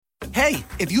Hey,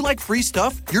 if you like free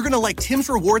stuff, you're going to like Tim's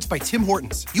Rewards by Tim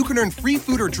Hortons. You can earn free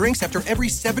food or drinks after every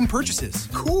 7 purchases.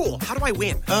 Cool. How do I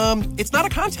win? It's not a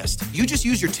contest. You just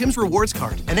use your Tim's Rewards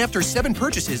card, and after 7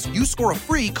 purchases, you score a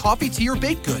free coffee, tea, or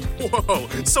baked good. Whoa,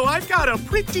 so I've got a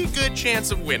pretty good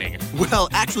chance of winning. Well,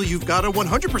 actually, you've got a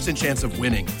 100% chance of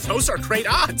winning. Those are great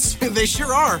odds. They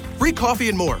sure are. Free coffee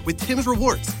and more with Tim's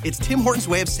Rewards. It's Tim Hortons'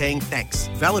 way of saying thanks.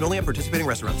 Valid only at participating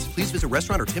restaurants. Please visit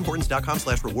restaurant or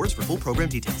timhortons.com/rewards for full program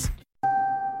details.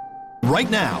 Right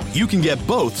now, you can get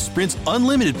both Sprint's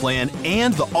unlimited plan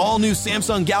and the all-new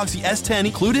Samsung Galaxy S10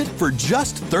 included for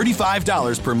just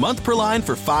 $35 per month per line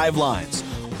for 5 lines.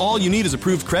 All you need is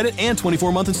approved credit and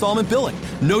 24-month installment billing.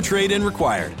 No trade-in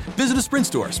required. Visit a Sprint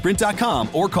store, sprint.com,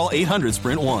 or call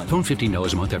 800-SPRINT-1. Phone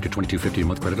 $15 a month after $22.50 a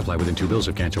month. Credit apply within 2 bills.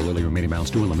 If cancel early, remaining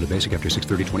balance due. Unlimited basic after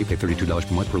 $630.20. Pay $32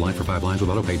 per month per line for 5 lines with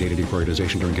auto-pay. Data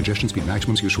deprioritization during congestion. Speed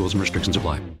maximums. Use rules and restrictions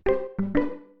apply.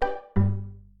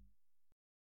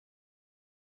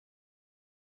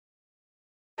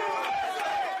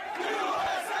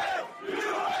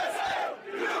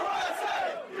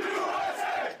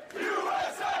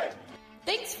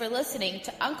 Thanks for listening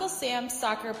to Uncle Sam's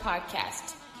Soccer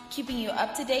Podcast, keeping you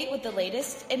up to date with the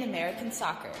latest in American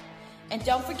soccer. And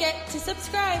don't forget to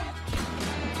subscribe.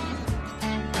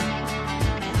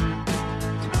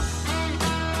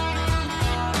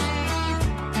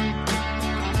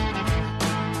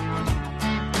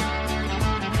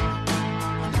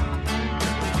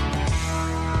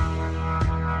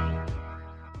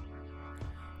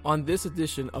 On this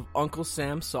edition of Uncle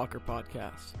Sam's Soccer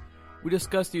Podcast, we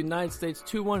discuss the United States'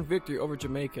 2-1 victory over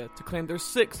Jamaica to claim their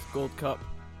 6th Gold Cup.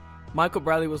 Michael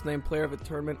Bradley was named player of the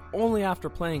tournament only after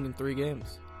playing in 3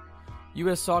 games.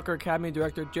 U.S. Soccer Academy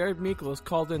Director Jared Micklos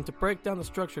called in to break down the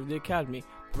structure of the Academy,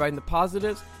 providing the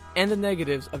positives and the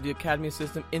negatives of the Academy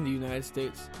system in the United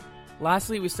States.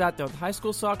 Lastly, we sat down with high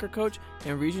school soccer coach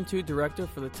and Region 2 Director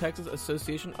for the Texas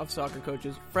Association of Soccer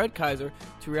Coaches, Fred Kaiser,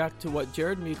 to react to what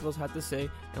Jared Micklos had to say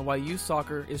and why youth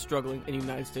soccer is struggling in the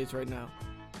United States right now.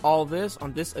 All this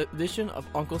on this edition of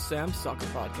Uncle Sam's Soccer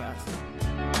Podcast.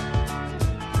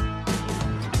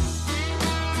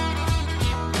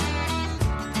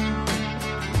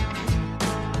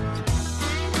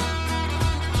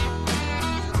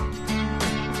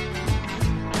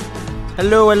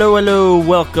 Hello.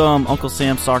 Welcome, Uncle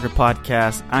Sam's Soccer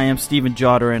Podcast. I am Steven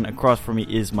Jodderin. Across from me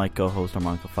is my co-host,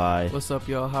 Armando Fi. What's up,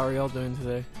 y'all? How are y'all doing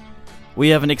today? We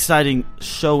have an exciting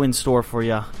show in store for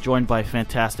you, joined by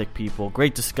fantastic people.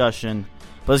 Great discussion.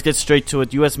 But let's get straight to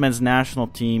it. U.S. men's national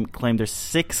team claimed their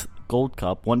 6th Gold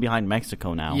Cup, one behind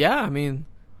Mexico now. Yeah, I mean,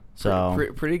 so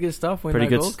pretty good stuff winning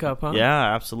that Gold Cup, huh?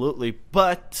 Yeah, absolutely.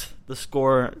 But the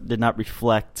score did not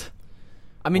reflect.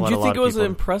 I mean, do you think it was an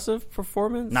impressive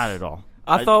performance? Not at all.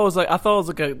 I thought it was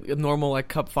like a normal like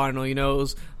cup final. You know, it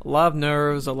was a lot of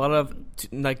nerves, a lot of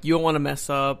like you don't want to mess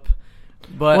up.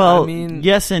 But well, I mean,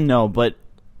 yes and no. But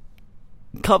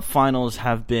cup finals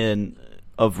have been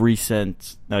of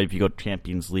recent. Now, if you go to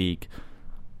Champions League,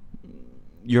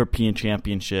 European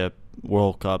Championship,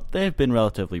 World Cup, they've been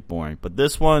relatively boring. But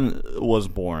this one was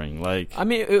boring. Like, I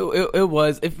mean, it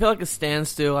was. It felt like a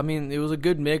standstill. I mean, it was a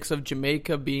good mix of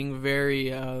Jamaica being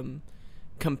very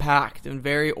compact and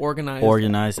very organized.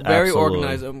 Very absolutely.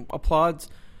 organized. Applauds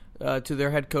to their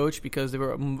head coach because they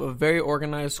were a very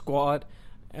organized squad.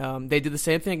 They did the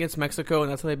same thing against Mexico,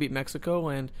 and that's how they beat Mexico.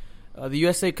 And the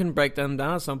USA couldn't break them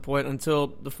down at some point until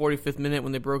the 45th minute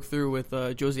when they broke through with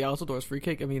Josie Altidore's free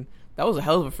kick. I mean, that was a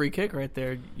hell of a free kick right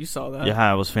there. You saw that.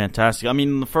 Yeah, it was fantastic. I mean,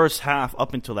 in the first half,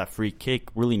 up until that free kick,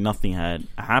 really nothing had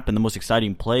happened. The most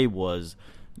exciting play was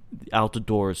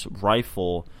Altidore's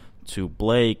rifle to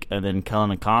Blake, and then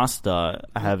Kellen Acosta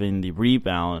having the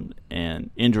rebound and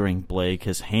injuring Blake.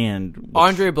 His hand.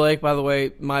 Andre Blake, by the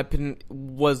way, my opinion,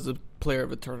 was the player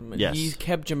of the tournament. Yes. He's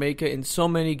kept Jamaica in so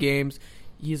many games.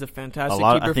 He's a fantastic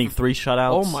keeper. I think 3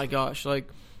 shutouts. Oh my gosh! Like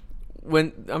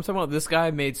when I'm talking about this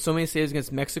guy made so many saves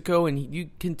against Mexico, and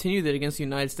you continued it against the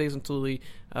United States until he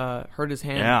hurt his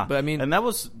hand. Yeah, but I mean, and that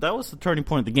was the turning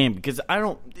point of the game because I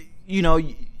don't,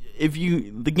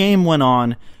 the game went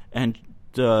on and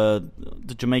the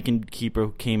Jamaican keeper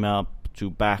who came up to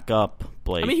back up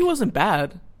Blake. I mean, he wasn't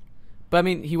bad. But, I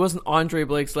mean, he wasn't Andre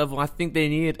Blake's level. I think they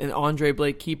needed an Andre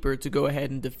Blake keeper to go ahead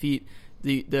and defeat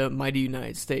the mighty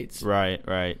United States.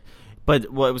 Right. But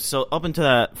what was so up until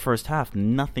that first half,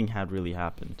 nothing had really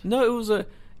happened. No,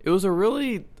 it was a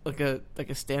really like a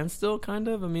standstill kind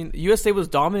of. I mean, USA was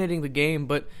dominating the game,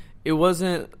 but it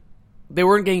wasn't. They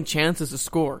weren't getting chances to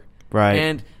score. Right.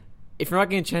 And if you're not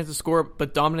getting a chance to score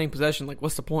but dominating possession, like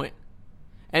what's the point?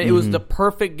 And it was the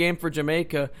perfect game for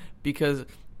Jamaica because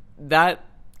that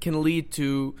can lead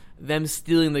to them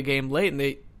stealing the game late, and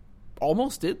they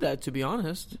almost did that, to be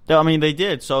honest. I mean, they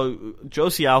did. So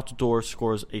Josie Altidore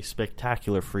scores a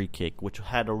spectacular free kick, which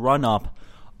had a run-up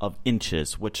of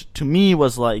inches, which to me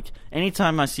was like,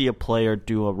 anytime I see a player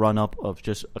do a run-up of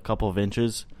just a couple of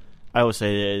inches, I would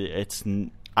say it's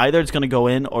either it's going to go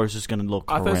in or it's just going to look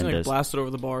horrendous. I thought it was going to blast it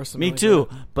over the bar or something. Me too,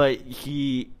 but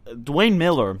Dwayne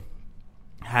Miller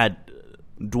had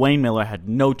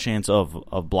no chance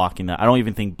of blocking that. I don't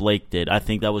even think Blake did. I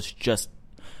think that was just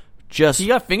he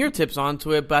got fingertips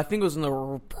onto it, but I think it was in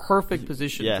the perfect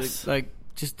position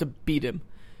to beat him.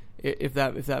 If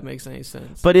that makes any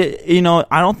sense. But I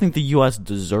don't think the U.S.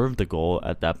 deserved the goal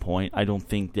at that point. I don't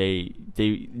think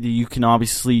you can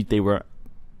obviously they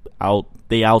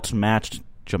outmatched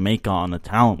Jamaica on the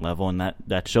talent level, and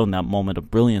that showed in that moment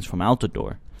of brilliance from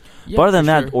Altidore. Yeah, but other than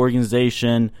that,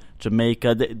 organization,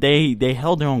 Jamaica, they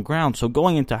held their own ground. So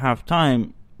going into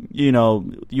halftime,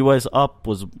 U.S.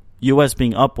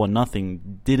 being up 1-0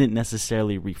 didn't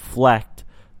necessarily reflect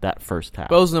that first half.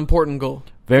 But it was an important goal.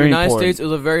 Very important. United States, it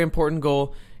was a very important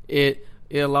goal. It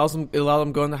allowed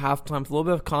them go into halftime with a little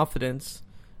bit of confidence.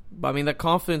 But I mean, that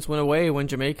confidence went away when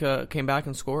Jamaica came back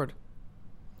and scored.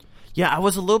 Yeah, I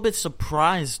was a little bit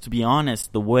surprised, to be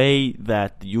honest, the way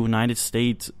that the United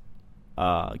States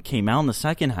came out in the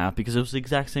second half, because it was the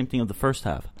exact same thing of the first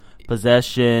half.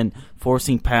 Possession,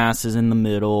 forcing passes in the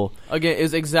middle. Again, it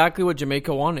was exactly what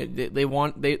Jamaica wanted. They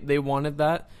wanted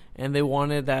that, and they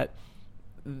wanted that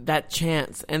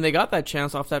chance, and they got that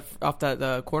chance off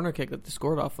that corner kick that they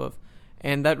scored off of,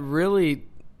 and that really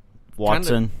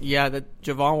Watson. That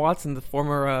Javon Watson, the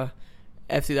former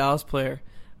FC Dallas player,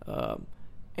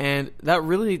 and that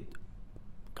really,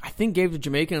 I think, gave the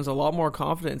Jamaicans a lot more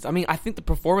confidence. I mean, I think the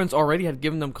performance already had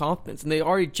given them confidence, and they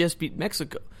already just beat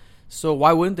Mexico, so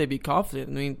why wouldn't they be confident?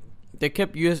 I mean, they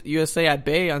kept USA at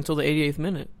bay until the 88th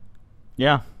minute.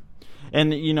 Yeah.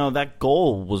 And, that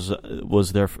goal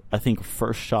was their, I think,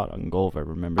 first shot on goal, if I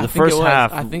remember. The first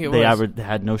half, they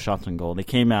had no shots on goal. They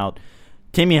came out.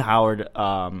 Timmy Howard,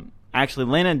 actually,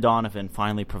 Landon Donovan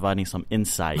finally providing some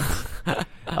insight.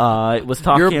 Was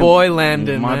talking. Your boy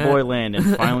Landon, boy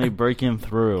Landon, finally breaking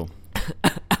through.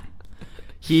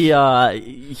 He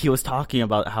was talking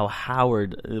about how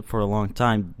Howard, for a long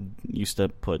time, used to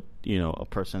put, a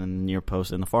person in the near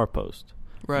post and the far post.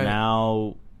 Right.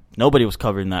 Now, nobody was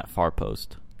covering that far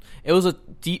post. It was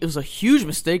a huge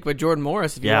mistake by Jordan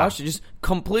Morris. If you watched it, just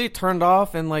completely turned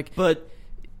off, and but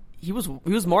he was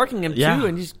marking him too,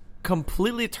 and just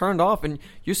completely turned off. And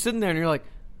you're sitting there and you're like,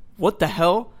 "What the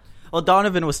hell?" Well,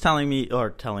 Donovan was telling me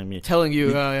personally,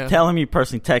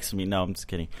 texting me. No, I'm just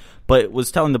kidding. But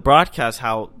was telling the broadcast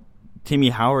how Timmy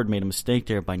Howard made a mistake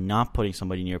there by not putting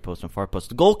somebody near post and far post.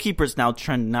 The goalkeeper's now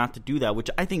trying not to do that, which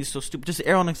I think is so stupid. Just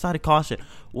err on the side of caution.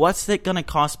 What's it going to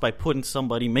cost by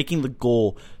making the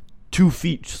goal 2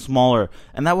 feet smaller?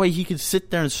 And that way he could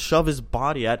sit there and shove his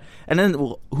body at. And then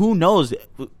who knows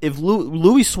if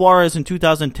Luis Suarez in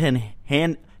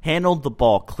 2010 handled the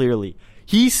ball clearly.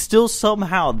 He still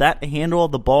somehow, that handle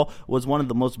of the ball was one of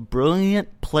the most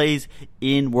brilliant plays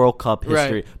in World Cup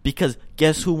history. Right. Because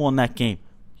guess who won that game?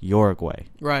 Uruguay.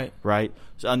 Right.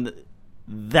 So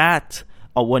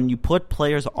when you put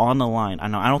players on the line,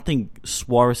 I don't think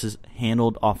Suarez is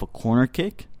handled off a corner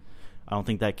kick. I don't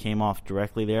think that came off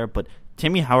directly there. But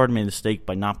Timmy Howard made a mistake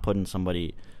by not putting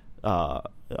somebody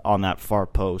on that far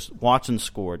post. Watson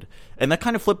scored. And that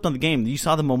kind of flipped on the game. You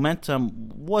saw the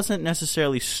momentum wasn't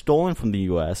necessarily stolen from the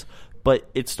U.S., but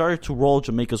it started to roll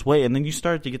Jamaica's way. And then you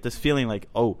started to get this feeling like,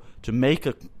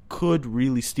 Jamaica could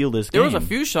really steal this game. There was a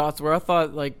few shots where I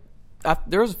thought,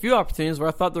 there was a few opportunities where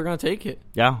I thought they were going to take it.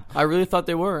 Yeah. I really thought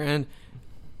they were. And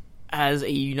as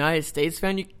a United States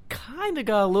fan, you kind of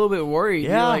got a little bit worried.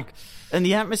 Yeah. And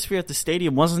the atmosphere at the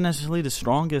stadium wasn't necessarily the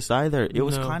strongest either. It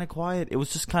was kind of quiet. It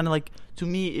was just kind of to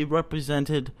me, it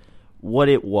represented what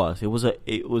it was. It was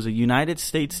a United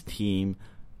States team,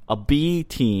 a B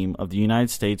team of the United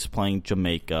States playing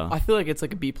Jamaica. I feel like it's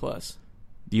like a B plus.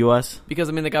 The U.S.?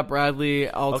 Because, they got Bradley,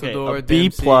 Altidore, a B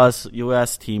plus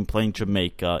U.S. team playing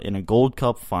Jamaica in a Gold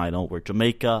Cup final where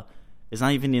Jamaica is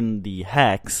not even in the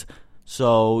hex.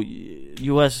 So,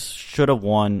 U.S. should have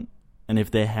won, and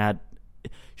if they had,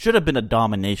 should have been a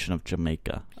domination of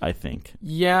Jamaica, I think.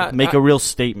 Yeah. Make a real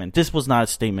statement. This was not a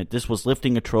statement. This was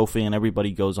lifting a trophy, and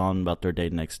everybody goes on about their day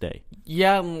the next day.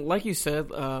 Yeah, like you said,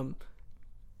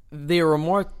 they were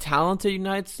more talented,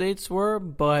 United States were,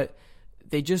 but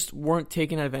they just weren't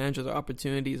taking advantage of their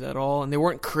opportunities at all, and they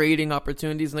weren't creating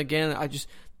opportunities. And again,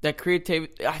 that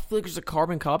creativity, I feel like it's a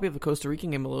carbon copy of the Costa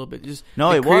Rican game a little bit. Just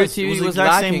no, it was the exact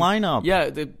lacking. same lineup. Yeah,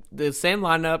 the same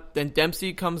lineup. Then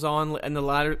Dempsey comes on in the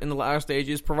latter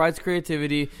stages, provides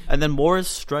creativity, and then Morris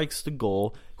strikes the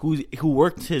goal. Who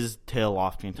worked his tail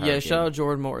off the entire game. Shout out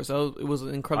Jared Morris. It was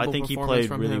an incredible. I think he performance played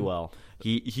from really him. well.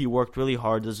 He worked really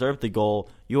hard, deserved the goal.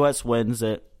 U.S. wins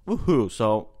it. Woohoo!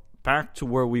 So back to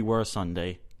where we were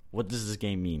Sunday. What does this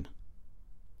game mean?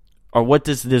 Or what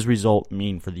does this result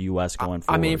mean for the U.S. going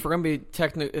forward? I mean, if we're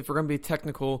gonna be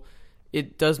technical,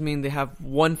 it does mean they have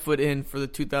 1 foot in for the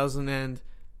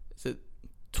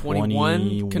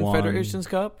 2021 Confederations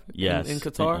Cup in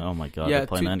Qatar. Oh my God! Yeah, they're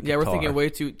playing in we're Qatar. thinking way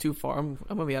too far. I'm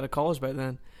gonna be out of college by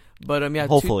then. But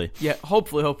hopefully.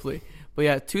 Hopefully. But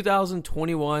yeah,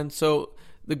 2021. So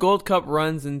the Gold Cup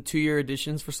runs in 2-year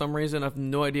editions for some reason. I have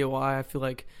no idea why. I feel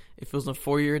like if it was a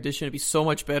 4-year edition, it'd be so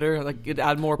much better. Like it'd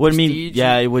add more prestige.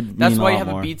 It would. That's mean why a you lot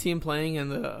have more. a B team playing in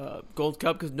the Gold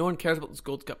Cup, because no one cares about this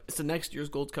Gold Cup. It's the next year's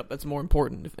Gold Cup that's more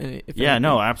important. If anything.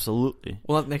 No, absolutely.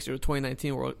 Well, not next year, the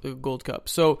 2019 Gold Cup.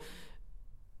 So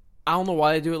I don't know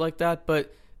why they do it like that,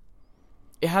 but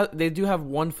they do have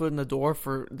 1 foot in the door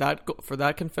for that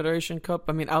Confederation Cup.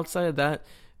 I mean, outside of that,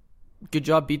 good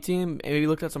job B team. Maybe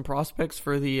looked at some prospects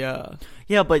for the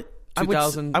but I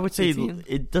would say 2018?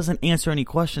 it doesn't answer any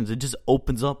questions. It just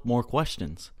opens up more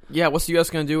questions. Yeah, what's the U.S.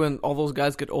 going to do when all those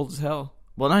guys get old as hell?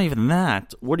 Well, not even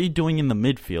that. What are you doing in the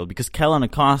midfield? Because Kellen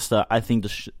Acosta, I think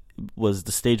the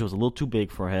stage was a little too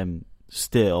big for him.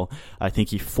 Still, I think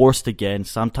he forced again.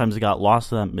 Sometimes he got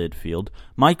lost in that midfield.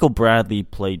 Michael Bradley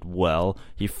played well.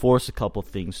 He forced a couple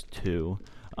things too.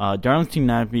 Darlington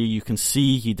Nagbe, you can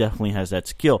see he definitely has that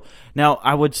skill. Now,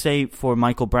 I would say for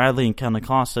Michael Bradley and Kellen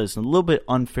Acosta, it's a little bit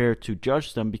unfair to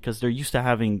judge them because they're used to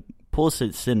having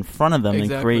Pulisic sit in front of them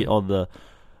and create all the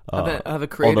have a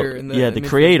creator in the the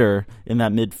creator in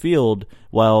that midfield,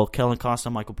 while Kellen Acosta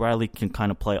and Michael Bradley can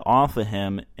kind of play off of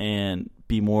him and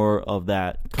be more of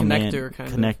that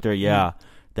connector. Yeah,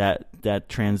 that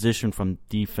transition from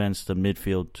defense to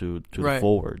midfield to the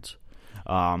forwards.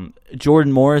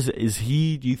 Jordan Morris, do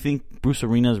you think Bruce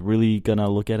Arena is really gonna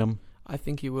look at him? I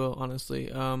think he will,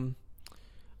 honestly.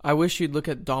 I wish he'd look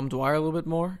at Dom Dwyer a little bit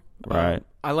more. Right.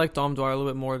 I like Dom Dwyer a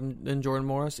little bit more than Jordan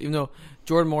Morris, even though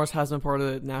Jordan Morris has been part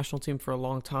of the national team for a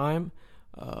long time.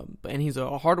 And he's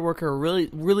a hard worker, really,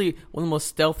 really one of the most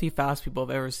stealthy, fast people I've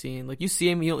ever seen. Like, you see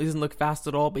him, he doesn't look fast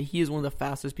at all, but he is one of the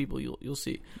fastest people you'll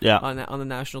see on the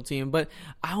national team. But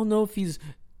I don't know if he's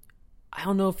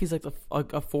like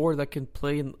a forward that can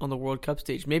play on the World Cup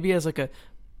stage. Maybe as like a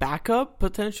backup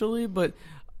potentially, but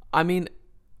I mean,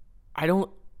 I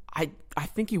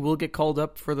think he will get called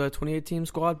up for the 2018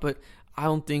 squad, but I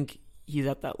don't think he's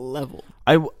at that level.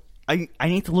 I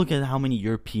need to look at how many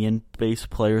European-based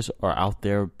players are out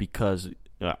there, because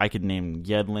I could name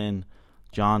Yedlin,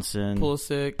 Johnson,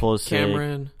 Pulisic,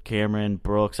 Cameron,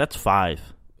 Brooks. That's 5.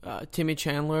 Timmy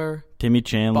Chandler,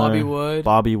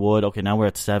 Bobby Wood. Okay, now we're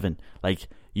at 7. Like,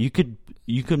 you could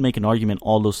make an argument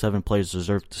all those 7 players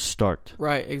deserve to start.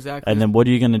 Right, exactly. And then what are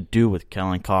you going to do with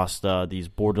Kellen Costa, these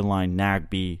borderline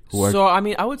Nagbe?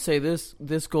 I would say this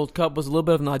Gold Cup was a little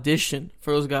bit of an audition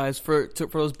for those guys for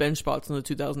those bench spots in the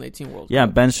 2018 World Cup. Yeah,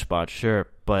 bench spots, sure.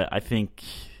 But I think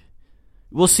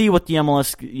we'll see what the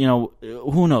MLS,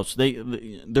 who knows?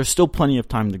 There's still plenty of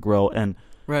time to grow, and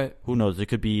right. Who knows? There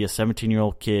could be a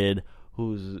 17-year-old kid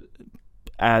who's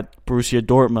at Borussia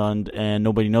Dortmund and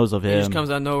nobody knows of him. He just comes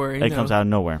out of nowhere. Comes out of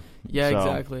nowhere. Yeah,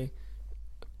 exactly.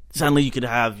 Suddenly you could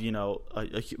have,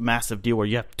 a massive deal where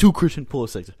you have 2 Christian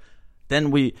Pulisics. Then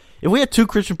if we had 2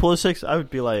 Christian Pulisics, I would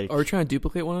be like, are we trying to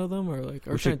duplicate one of them, or like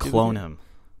we should clone him?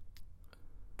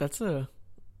 That's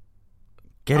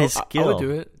get his skill. I would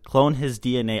do it. Clone his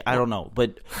DNA. I don't know,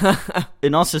 but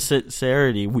in all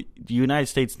sincerity, the United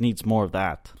States needs more of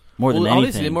that. More than anything.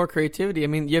 Obviously, more creativity. I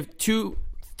mean, you have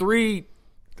 3.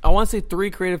 I want to say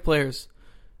 3 creative players.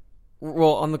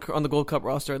 Well, on the Gold Cup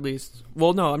roster at least.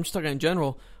 Well, no, I'm just talking in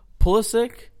general.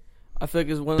 Pulisic, I feel like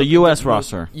is one of the U.S.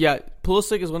 roster. Yeah,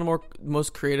 Pulisic is one of the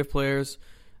most creative players.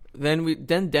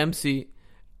 Then Dempsey,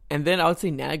 and then I would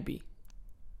say Nagbe.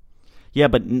 Yeah,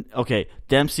 but okay,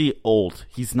 Dempsey old.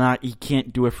 He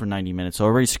can't do it for 90 minutes. So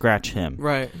already scratch him.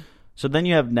 Right. So then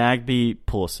you have Nagbe,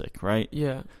 Pulisic, right?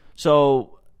 Yeah.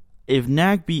 So if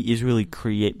Nagbe is really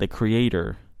the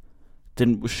creator,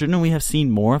 then shouldn't we have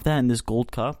seen more of that in this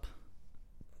Gold Cup?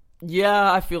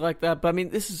 Yeah, I feel like that. But I mean,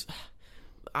 this is,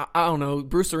 I don't know.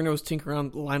 Bruce Arena was tinkering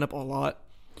around the lineup a lot.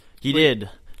 He did.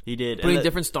 Putting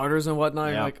different starters and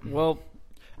whatnot. Yeah. Like, well,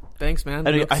 Thanks, man.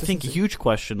 I think a huge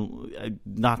question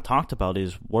not talked about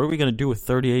is what are we going to do with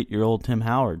 38-year-old Tim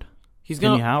Howard?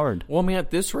 Timmy Howard. Well, I mean,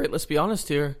 at this rate, let's be honest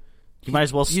here. You might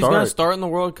as well start. He's going to start in the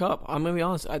World Cup. I'm going to be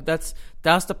honest.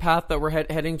 That's the path that we're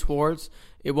heading towards.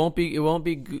 It won't be.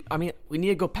 I mean, we need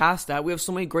to go past that. We have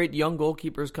so many great young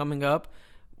goalkeepers coming up.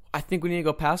 I think we need to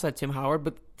go past that, Tim Howard.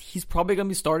 But he's probably going to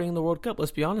be starting in the World Cup.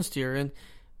 Let's be honest here. And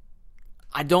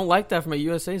I don't like that from a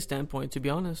USA standpoint, to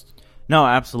be honest. No,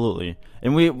 absolutely.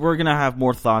 And we're going to have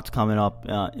more thoughts coming up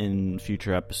in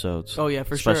future episodes. Oh, yeah,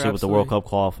 for sure. Especially with the World Cup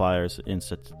qualifiers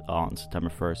on September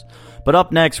 1st. But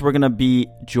up next, we're going to be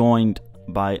joined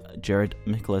by Jared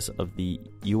Micklos of the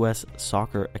U.S.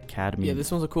 Soccer Academy. Yeah,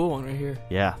 this one's a cool one right here.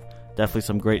 Yeah, definitely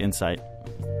some great insight.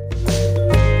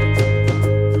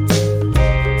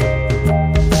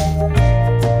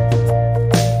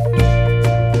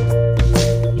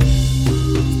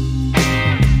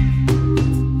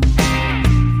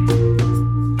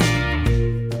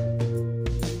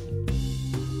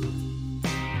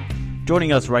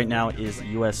 Joining us right now is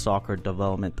U.S. Soccer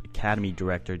Development Academy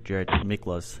Director Jared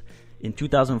Micklos. In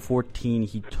 2014,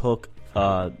 he took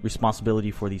responsibility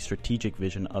for the strategic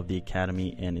vision of the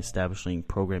Academy and establishing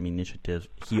program initiatives.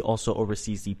 He also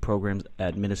oversees the program's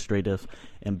administrative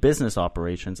and business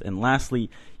operations. And lastly,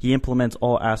 he implements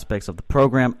all aspects of the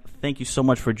program. Thank you so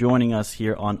much for joining us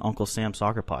here on Uncle Sam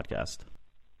Soccer Podcast.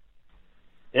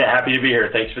 Yeah, happy to be here.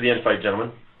 Thanks for the invite,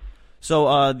 gentlemen.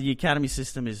 So the Academy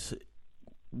system is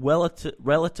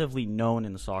relatively known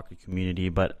in the soccer community,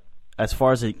 but as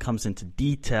far as it comes into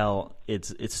detail,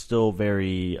 it's still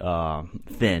very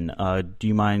thin. Do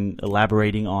you mind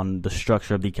elaborating on the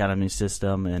structure of the academy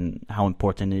system and how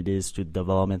important it is to the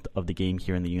development of the game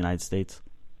here in the United States?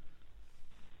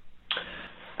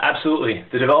 Absolutely.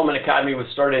 The Development Academy was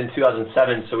started in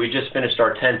 2007, so we just finished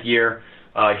our 10th year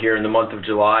here in the month of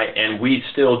July, and we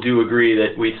still do agree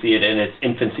that we see it in its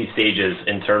infancy stages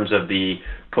in terms of the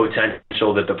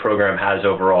potential that the program has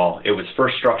overall. It was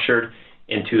first structured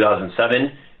in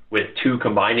 2007 with two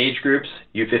combined age groups,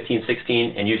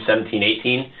 U15-16 and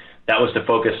U17-18. That was to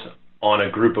focus on a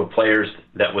group of players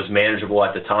that was manageable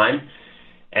at the time.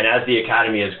 And as the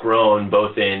academy has grown,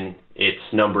 both in its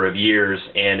number of years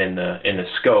and in the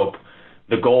scope,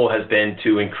 the goal has been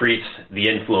to increase the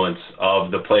influence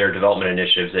of the player development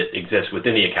initiatives that exist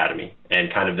within the academy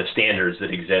and kind of the standards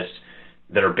that exist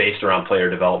that are based around player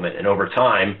development. And over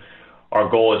time, our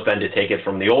goal has been to take it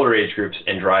from the older age groups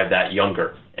and drive that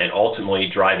younger and ultimately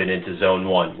drive it into Zone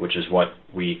 1, which is what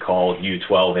we call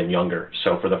U12 and younger.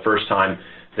 So for the first time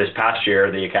this past year,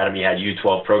 the Academy had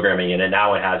U12 programming in it, and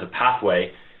now it has a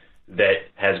pathway that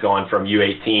has gone from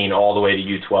U18 all the way to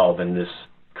U12. And this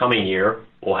coming year,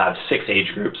 we'll have 6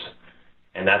 age groups,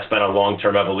 and that's been a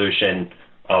long-term evolution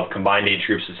of combined age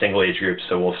groups to single age groups.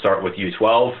 So we'll start with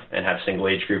U12 and have single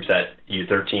age groups at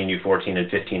U13, U14, and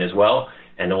 15 as well.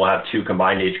 And then we'll have 2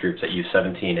 combined age groups at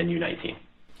U17 and U19.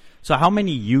 So how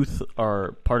many youth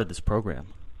are part of this program?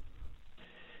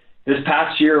 This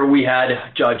past year, we had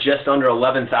just under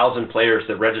 11,000 players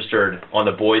that registered on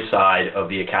the boys' side of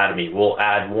the academy. We'll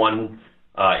add 1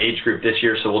 age group this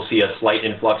year, so we'll see a slight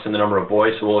influx in the number of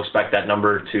boys. So we'll expect that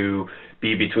number to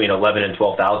be between 11 and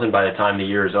 12,000 by the time the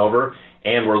year is over.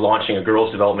 And we're launching a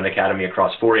girls' development academy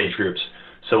across 4 age groups.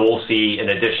 So we'll see an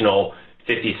additional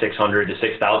 5,600 to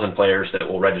 6,000 players that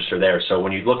will register there. So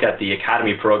when you look at the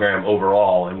academy program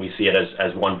overall, and we see it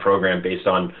as one program based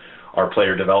on our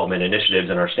player development initiatives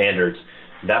and our standards,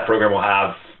 that program will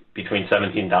have between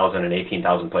 17,000 and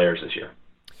 18,000 players this year.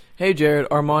 Hey Jared,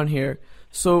 Armand here.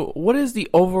 So what is the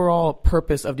overall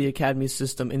purpose of the academy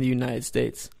system in the United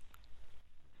States?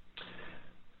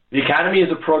 The Academy is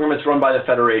a program that's run by the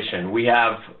Federation. We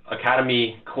have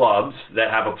Academy clubs that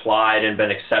have applied and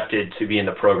been accepted to be in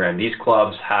the program. These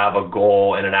clubs have a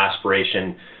goal and an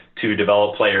aspiration to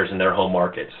develop players in their home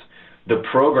markets. The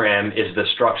program is the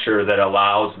structure that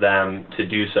allows them to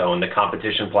do so and the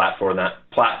competition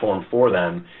platform for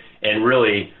them. And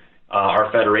really, our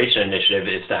Federation initiative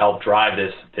is to help drive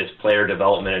this player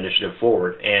development initiative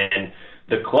forward. And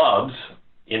the clubs,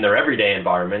 in their everyday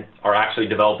environment, are actually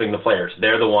developing the players.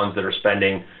 They're the ones that are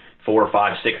spending 4,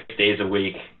 5, 6 days a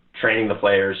week training the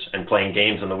players and playing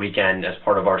games on the weekend as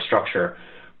part of our structure.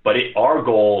 But our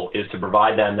goal is to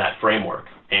provide them that framework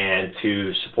and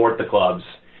to support the clubs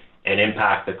and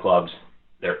impact the clubs,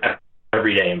 their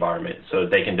everyday environment, so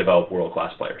that they can develop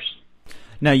world-class players.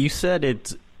 Now, you said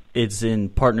it's in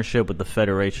partnership with the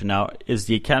Federation. Now, is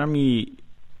the Academy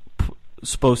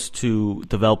supposed to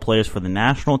develop players for the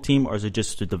national team, or is it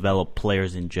just to develop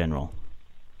players in general?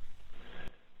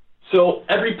 So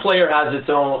every player has his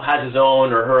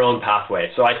own or her own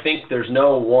pathway. So I think there's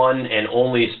no one and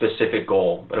only specific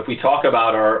goal. But if we talk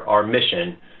about our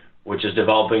mission, which is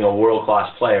developing a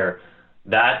world-class player,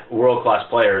 that world-class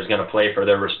player is going to play for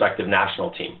their respective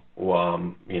national team,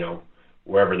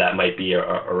 wherever that might be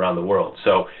around the world.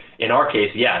 So in our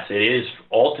case, yes, it is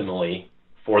ultimately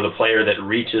for the player that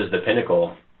reaches the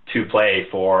pinnacle to play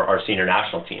for our senior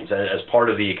national teams. And as part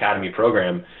of the academy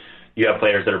program, you have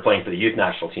players that are playing for the youth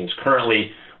national teams.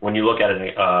 Currently, when you look at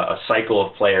a cycle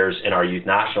of players in our youth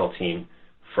national team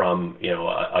from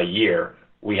a year,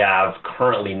 we have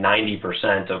currently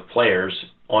 90% of players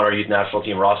on our youth national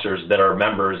team rosters that are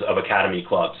members of academy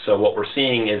clubs. So what we're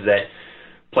seeing is that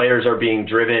players are being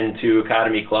driven to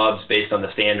academy clubs based on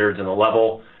the standards and the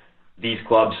level. These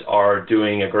clubs are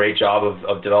doing a great job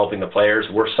of developing the players.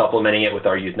 We're supplementing it with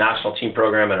our youth national team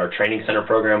program and our training center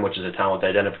program, which is a talent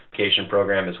identification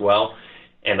program as well.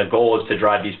 And the goal is to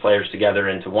drive these players together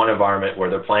into one environment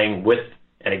where they're playing with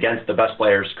and against the best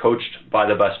players, coached by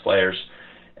the best players,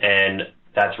 and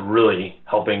that's really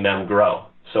helping them grow.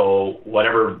 So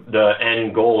whatever the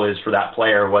end goal is for that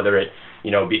player, whether it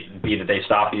be that they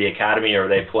stop at the academy or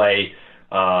they play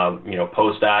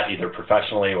post that either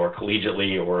professionally or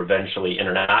collegiately or eventually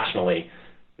internationally,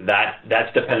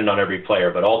 that's dependent on every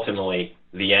player. But ultimately,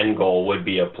 the end goal would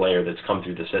be a player that's come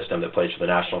through the system that plays for the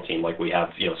national team, like we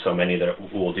have so many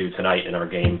that we'll do tonight in our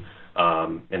game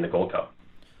in the Gold Cup.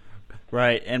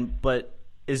 Right, but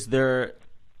is there,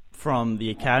 from the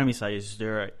academy side, is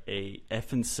there a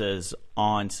emphasis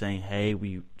on saying, hey,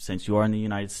 since you are in the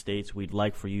United States, we'd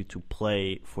like for you to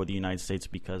play for the United States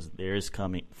because there is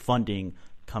funding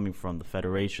coming from the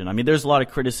federation? I mean, there's a lot of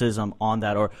criticism on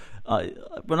that, or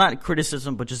not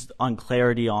criticism, but just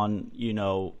unclarity on,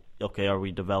 okay, are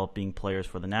we developing players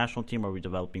for the national team, or are we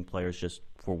developing players just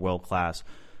for world class,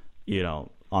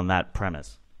 on that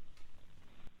premise?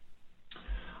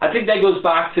 I think that goes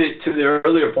back to the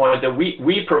earlier point that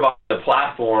we provide the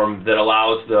platform that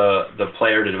allows the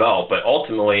player to develop, but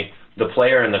ultimately the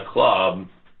player and the club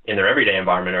in their everyday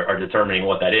environment are determining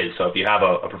what that is. So if you have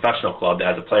a professional club that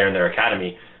has a player in their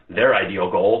academy, their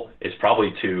ideal goal is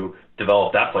probably to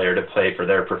develop that player to play for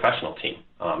their professional team.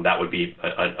 That would be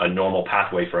a normal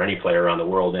pathway for any player around the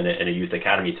world in a youth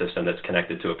academy system that's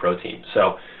connected to a pro team.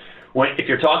 So if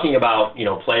you're talking about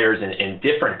players in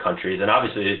different countries, and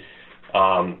obviously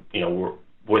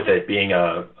with it being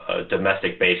a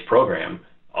domestic-based program,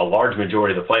 a large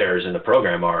majority of the players in the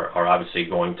program are obviously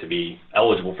going to be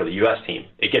eligible for the U.S. team.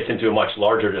 It gets into a much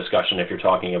larger discussion if you're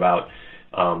talking about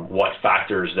what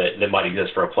factors that might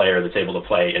exist for a player that's able to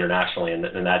play internationally, and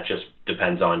that just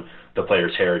depends on the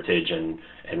player's heritage and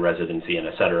residency and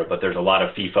et cetera. But there's a lot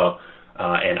of FIFA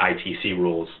and ITC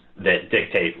rules that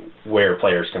dictate where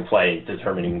players can play,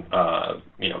 determining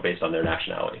based on their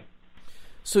nationality.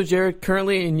 So, Jared,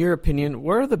 currently, in your opinion,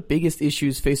 what are the biggest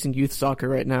issues facing youth soccer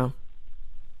right now?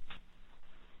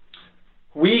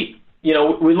 We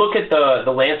look at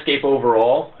the landscape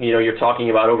overall. You're talking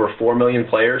about over 4 million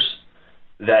players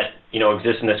that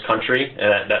exist in this country,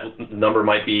 and that number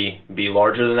might be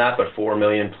larger than that, but 4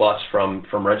 million plus from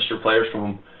registered players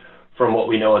from what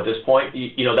we know at this point.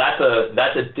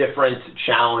 That's a different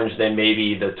challenge than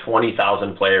maybe the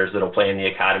 20,000 players that'll play in the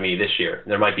academy this year.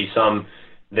 There might be some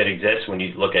that exists when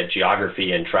you look at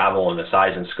geography and travel and the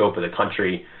size and scope of the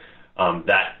country.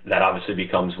 That obviously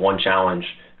becomes one challenge.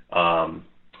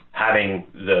 Having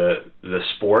the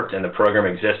sport and the program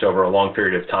exist over a long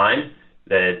period of time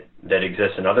that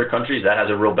exists in other countries, that has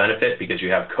a real benefit because you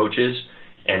have coaches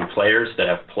and players that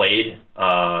have played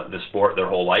the sport their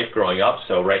whole life growing up.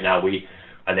 So right now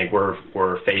I think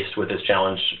we're faced with this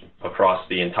challenge across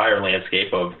the entire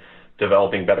landscape of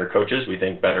developing better coaches. We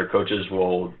think better coaches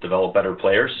will develop better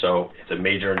players. So it's a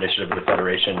major initiative of the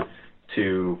Federation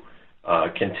to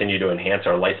continue to enhance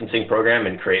our licensing program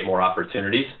and create more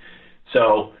opportunities.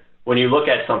 So when you look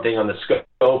at something on the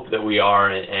scope that we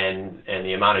are and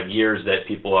the amount of years that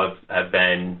people have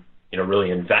been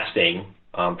really investing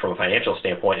from a financial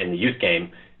standpoint in the youth game,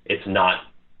 it's not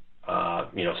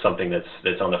something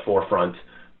that's on the forefront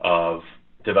of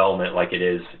development like it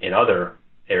is in other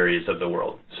areas of the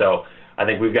world. So I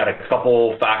think we've got a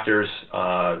couple factors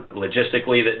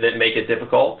logistically that make it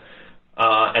difficult.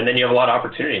 And then you have a lot of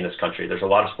opportunity in this country. There's a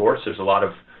lot of sports. There's a lot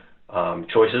of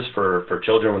choices for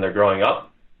children when they're growing up.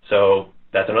 So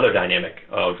that's another dynamic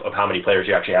of how many players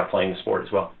you actually have playing the sport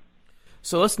as well.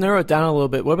 So let's narrow it down a little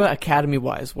bit. What about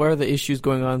academy-wise? What are the issues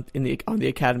going on on the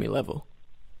academy level?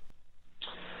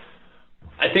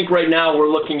 I think right now we're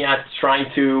looking at trying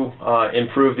to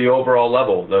improve the overall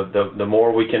level. The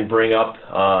more we can bring up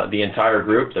the entire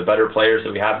group, the better players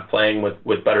that we have playing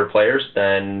with better players,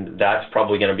 then that's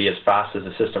probably going to be as fast as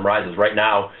the system rises. Right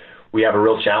now, we have a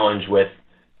real challenge with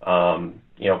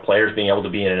players being able to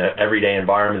be in an everyday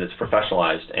environment that's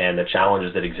professionalized, and the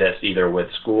challenges that exist either with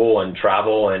school and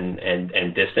travel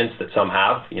and distance that some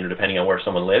have, depending on where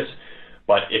someone lives.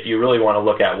 But if you really want to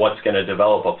look at what's going to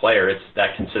develop a player, it's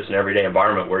that consistent everyday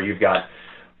environment where you've got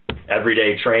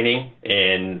everyday training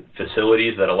in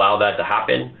facilities that allow that to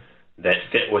happen, that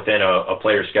fit within a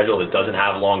player's schedule that doesn't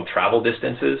have long travel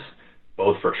distances,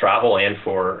 both for travel and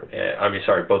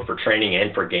both for training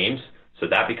and for games. So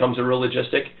that becomes a real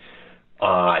logistic.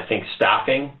 I think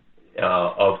staffing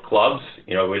of clubs,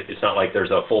 it's not like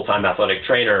there's a full-time athletic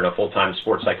trainer and a full-time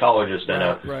sports psychologist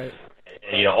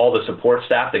and all the support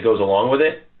staff that goes along with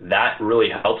it. That really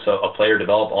helps a player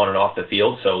develop on and off the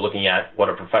field. So looking at what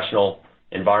a professional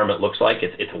environment looks like,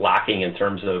 it's lacking in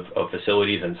terms of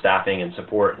facilities and staffing and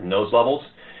support in those levels.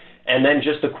 And then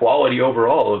just the quality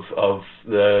overall of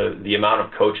the amount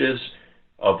of coaches,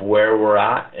 of where we're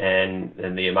at,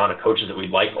 and the amount of coaches that we'd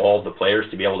like all of the players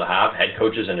to be able to have, head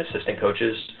coaches and assistant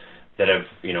coaches that have,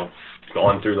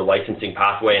 gone through the licensing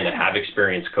pathway and that have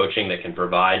experience coaching that can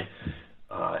provide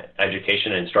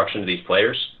education and instruction to these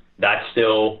players. That's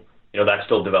still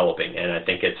developing, and I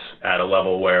think it's at a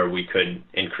level where we could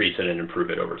increase it and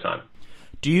improve it over time.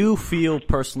 Do you feel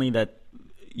personally that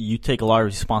you take a lot of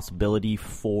responsibility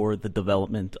for the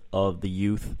development of the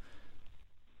youth?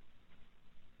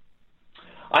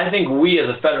 I think we as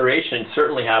a federation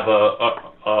certainly have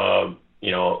a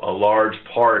large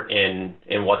part in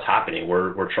what's happening.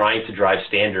 We're trying to drive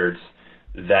standards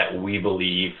that we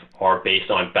believe are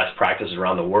based on best practices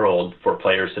around the world for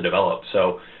players to develop.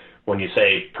 So when you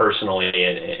say personally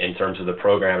in terms of the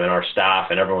program and our staff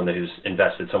and everyone that has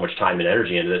invested so much time and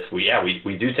energy into this,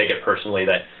 we do take it personally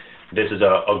that this is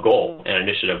a goal and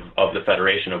initiative of the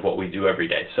federation of what we do every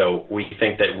day. So we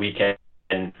think that we can,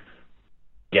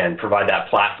 again, provide that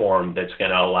platform that's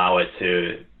going to allow it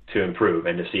to improve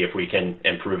and to see if we can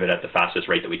improve it at the fastest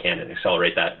rate that we can and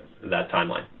accelerate that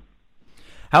timeline.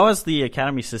 How has the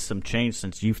academy system changed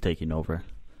since you've taken over?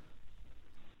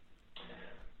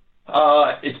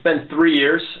 It's been 3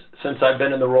 years since I've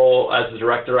been in the role as the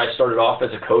director. I started off as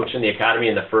a coach in the academy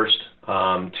in the first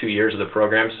 2 years of the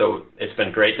program, so it's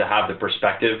been great to have the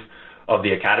perspective of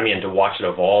the academy and to watch it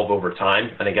evolve over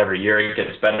time. I think every year it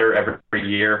gets better. Every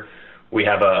year we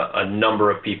have a number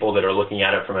of people that are looking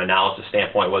at it from an analysis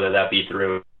standpoint, whether that be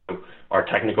through our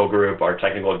technical group, our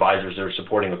technical advisors that are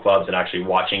supporting the clubs and actually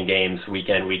watching games week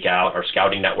in, week out, our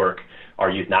scouting network, our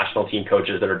youth national team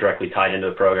coaches that are directly tied into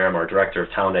the program, our director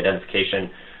of talent identification.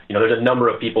 There's a number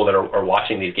of people that are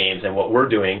watching these games, and what we're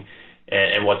doing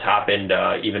and what's happened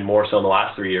even more so in the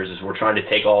last 3 years is we're trying to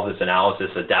take all of this analysis,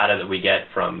 the data that we get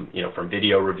from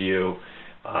video review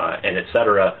and et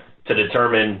cetera, to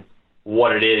determine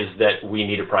what it is that we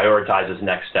need to prioritize as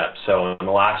next steps. So in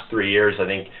the last 3 years, I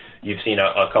think you've seen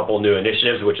a couple new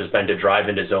initiatives, which has been to drive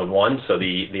into Zone 1, so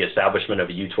the establishment of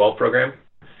a U12 program.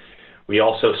 We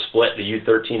also split the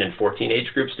U13 and 14 age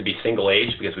groups to be single age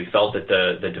because we felt that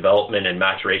the development and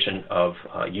maturation of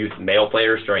youth male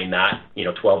players during that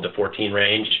 12 to 14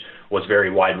 range was very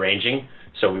wide ranging.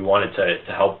 So we wanted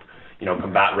to help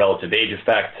combat relative age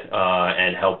effect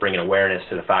and help bring an awareness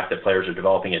to the fact that players are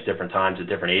developing at different times at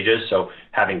different ages. So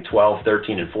having 12,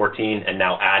 13, and 14, and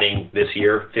now adding this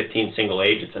year 15 single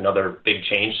age, it's another big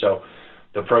change. So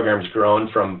the program's grown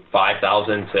from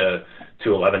 5,000 to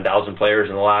 11,000 players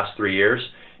in the last 3 years.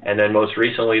 And then most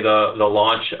recently, the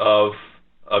launch of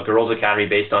a girls' academy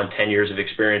based on 10 years of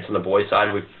experience on the boys'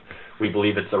 side. We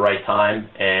believe it's the right time,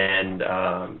 and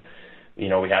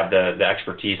we have the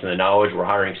expertise and the knowledge. We're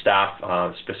hiring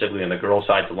staff specifically on the girls'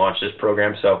 side to launch this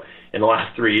program. So in the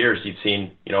last 3 years, you've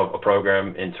seen a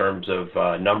program in terms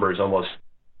of numbers almost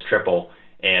triple,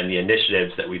 and the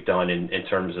initiatives that we've done in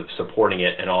terms of supporting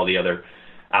it and all the other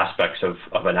aspects of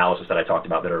analysis that I talked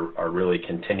about that are really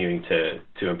continuing to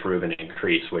improve and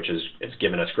increase, which it's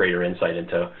given us greater insight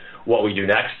into what we do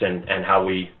next and how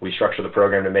we structure the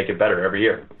program to make it better every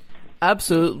year.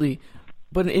 Absolutely.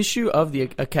 But an issue of the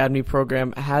academy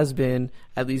program has been,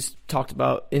 at least talked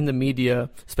about in the media,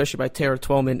 especially by Tara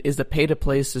Twellman, is the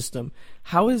pay-to-play system.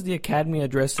 How is the academy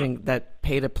addressing that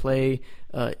pay-to-play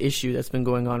issue that's been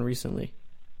going on recently?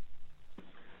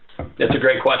 That's a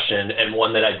great question, and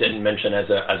one that I didn't mention as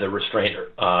a restraint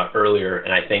earlier.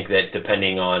 And I think that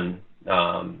depending on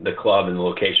the club and the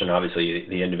location, obviously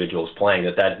the individuals playing,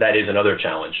 that is another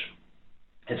challenge.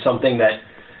 It's something that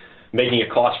making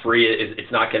it cost-free,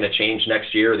 it's not going to change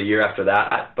next year or the year after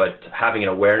that, but having an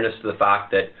awareness to the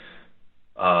fact that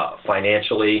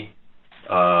financially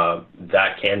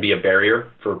that can be a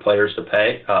barrier for players to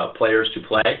play.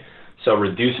 So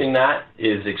reducing that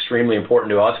is extremely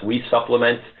important to us. We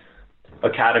supplement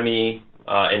academy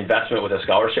investment with a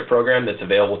scholarship program that's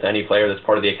available to any player that's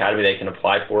part of the academy. They can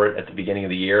apply for it at the beginning of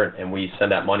the year, and we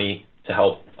send that money to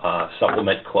help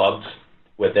supplement clubs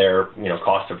with their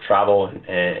cost of travel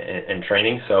and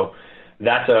training. So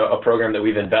that's a program that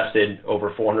we've invested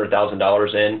over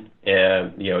 $400,000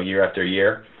 in year after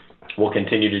year. We'll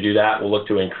continue to do that. We'll look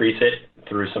to increase it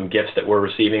through some gifts that we're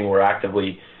receiving. We're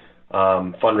actively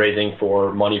fundraising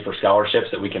for money for scholarships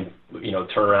that we can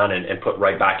turn around and put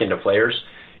right back into players.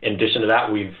 In addition to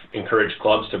that, we've encouraged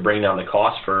clubs to bring down the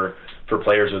cost for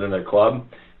players within their club,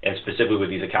 and specifically with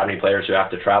these academy players who have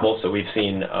to travel. So we've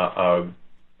seen an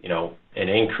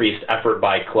increased effort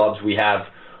by clubs. We have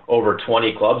over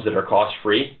 20 clubs that are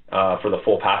cost-free for the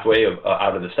full pathway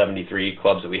out of the 73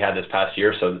 clubs that we had this past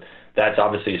year. So that's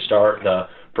obviously a start. The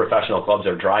professional clubs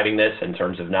are driving this in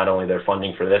terms of not only their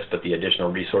funding for this, but the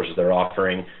additional resources they're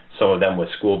offering, some of them with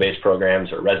school-based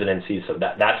programs or residencies. So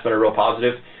that's been a real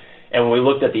positive. And when we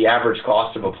looked at the average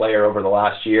cost of a player over the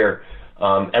last year,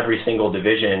 every single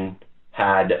division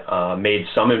had made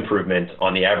some improvement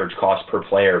on the average cost per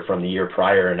player from the year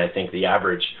prior, and I think the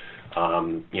average,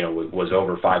 was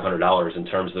over $500 in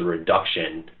terms of the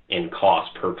reduction in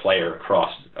cost per player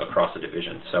across the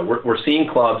division. So we're seeing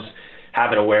clubs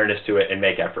have an awareness to it and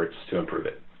make efforts to improve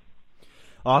it.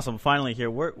 Awesome. Finally, here,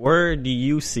 where do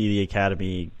you see the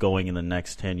academy going in the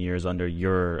next 10 years under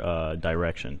your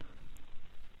direction?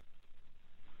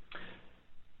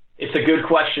 It's a good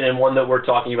question, and one that we're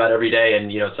talking about every day.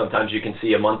 And sometimes you can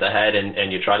see a month ahead,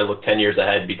 and you try to look 10 years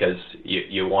ahead because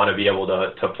you want to be able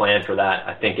to plan for that.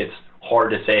 I think it's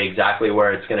hard to say exactly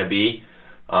where it's going to be.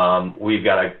 We've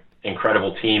got an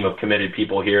incredible team of committed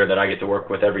people here that I get to work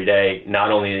with every day,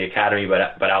 not only in the academy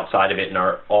but outside of it in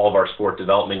all of our sport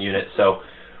development units. So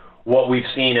what we've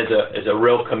seen is a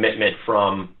real commitment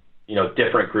from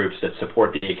different groups that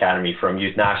support the academy, from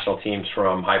youth national teams,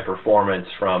 from high performance,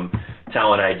 from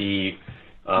talent ID,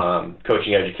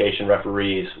 coaching education,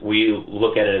 referees. We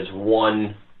look at it as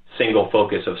one single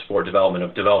focus of sport development,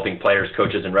 of developing players,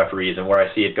 coaches, and referees. And where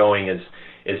I see it going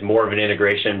is more of an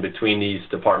integration between these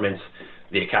departments,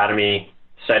 the academy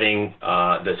setting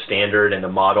the standard and the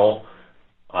model,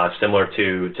 similar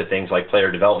to things like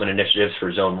player development initiatives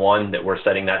for Zone 1, that we're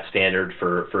setting that standard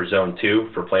for Zone 2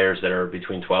 for players that are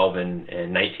between 12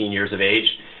 and 19 years of age.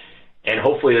 And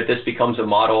hopefully that this becomes a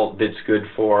model that's good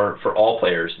for all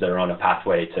players that are on a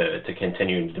pathway to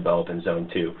continuing to develop in Zone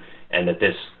 2, and that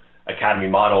this academy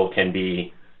model can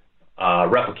be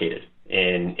replicated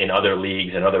in other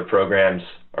leagues and other programs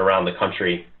around the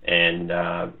country, and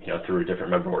through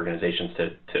different member organizations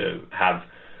to have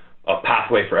a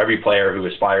pathway for every player who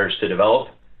aspires to develop,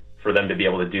 for them to be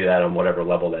able to do that on whatever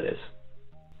level that is.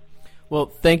 Well,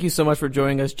 thank you so much for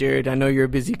joining us, Jared. I know you're a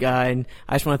busy guy, and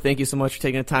I just want to thank you so much for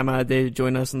taking the time out of the day to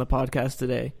join us on the podcast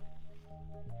today.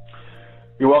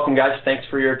 You're welcome, guys. Thanks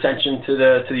for your attention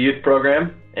to the youth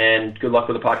program, and good luck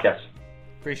with the podcast.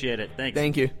 Appreciate it. Thanks.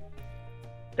 Thank you.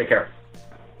 Take care.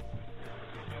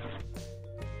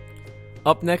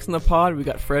 Up next in the pod, we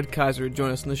got Fred Kaiser to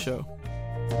join us in the show.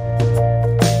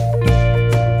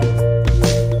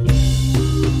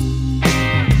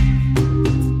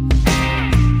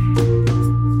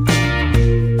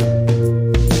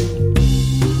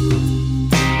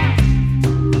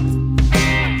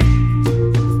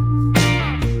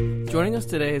 Joining us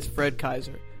today is Fred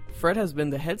Kaiser. Fred has been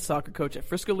the head soccer coach at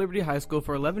Frisco Liberty High School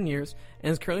for 11 years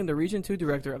and is currently the Region 2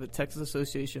 director of the Texas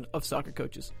Association of Soccer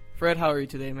Coaches. Fred, how are you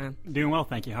today, man? Doing well,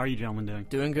 thank you. How are you gentlemen doing?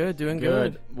 Doing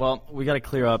good. Well, we got to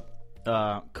clear up.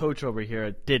 Coach over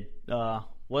here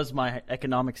was my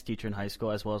economics teacher in high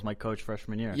school as well as my coach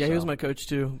freshman year. Yeah, so. He was my coach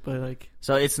too, but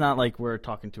so it's not like we're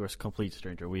talking to a complete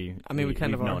stranger. We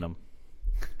kind of known him.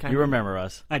 You remember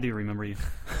us? I do remember you,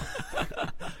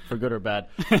 for good or bad.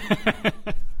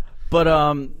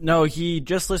 But no, he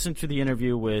just listened to the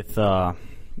interview with the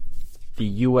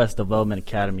U.S. Development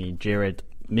Academy, Jared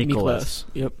Micklos.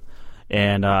 Yep.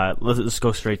 And let's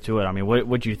go straight to it. I mean,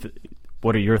 what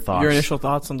are your thoughts? Your initial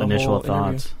thoughts on the whole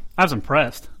interview? I was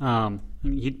impressed.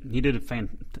 He did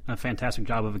a fantastic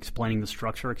job of explaining the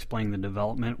structure, explaining the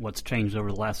development, what's changed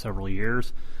over the last several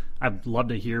years. I'd love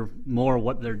to hear more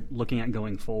what they're looking at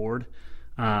going forward.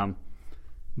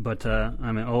 But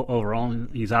overall,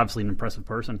 he's obviously an impressive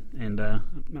person, and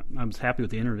I was happy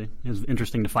with the interview. It was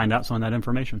interesting to find out some of that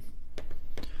information.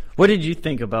 What did you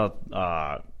think about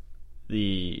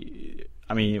the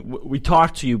I mean, we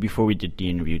talked to you before we did the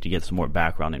interview to get some more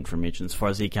background information as far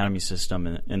as the academy system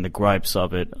and the gripes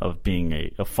of it, of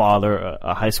being a father,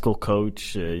 a high school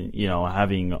coach,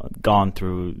 having gone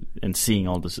through and seeing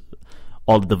all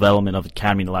the development of the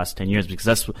academy in the last 10 years,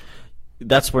 because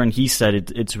that's when he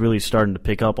said it's really starting to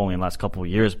pick up only in the last couple of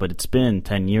years, but it's been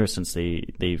 10 years since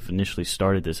they've initially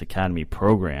started this academy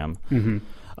program.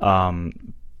 Mm-hmm.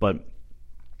 But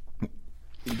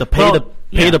the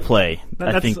pay to play.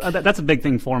 I think that's a big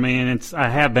thing for me, and I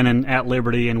have been at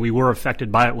Liberty, and we were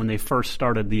affected by it when they first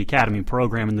started the academy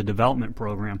program and the development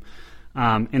program.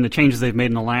 And the changes they've made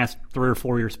in the last 3 or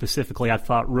 4 years specifically, I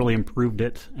thought really improved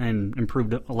it and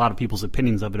improved a lot of people's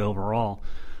opinions of it overall.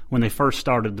 When they first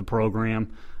started the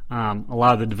program, a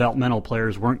lot of the developmental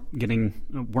players weren't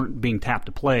being tapped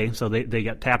to play, so they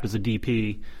got tapped as a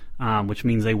DP, which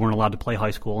means they weren't allowed to play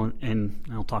high school, and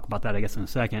I'll talk about that, I guess, in a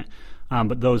second.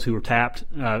 But those who were tapped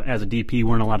as a DP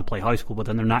weren't allowed to play high school, but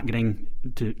then they're not getting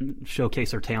to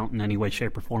showcase their talent in any way,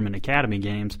 shape, or form in academy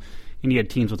games. And you had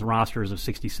teams with rosters of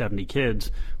 60, 70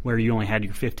 kids where you only had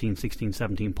your 15, 16,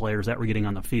 17 players that were getting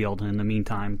on the field, and in the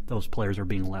meantime, those players are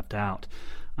being left out.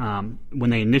 When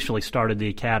they initially started the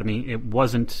academy, it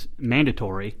wasn't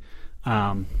mandatory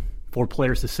for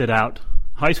players to sit out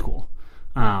high school.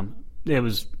 It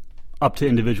was up to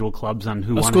individual clubs on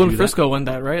who wanted to do that. A school in Frisco won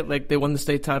that, right? Like, they won the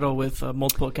state title with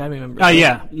multiple academy members.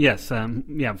 Yes.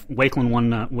 Wakeland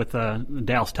won with the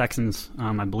Dallas Texans.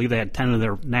 I believe they had 10 of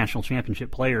their national championship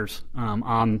players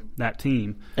on that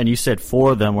team. And you said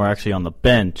 4 of them were actually on the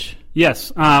bench.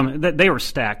 Yes, they were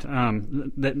stacked.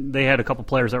 They had a couple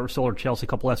players that were sold to Chelsea, a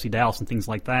couple FC Dallas and things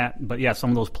like that. But yeah,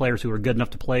 some of those players who were good enough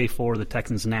to play for the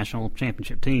Texans national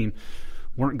championship team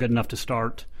weren't good enough to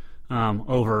start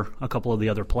over a couple of the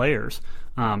other players.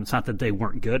 It's not that they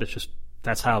weren't good; it's just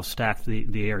that's how stacked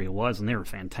the area was, and they were a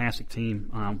fantastic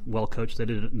team, well coached. They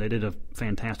did a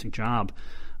fantastic job.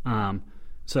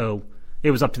 So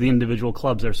it was up to the individual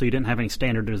clubs there, so you didn't have any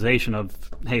standardization of,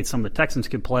 hey, some of the Texans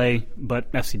could play,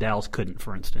 but FC Dallas couldn't,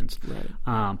 for instance.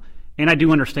 Right. And I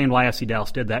do understand why FC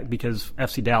Dallas did that, because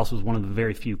FC Dallas was one of the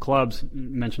very few clubs,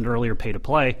 mentioned earlier, pay to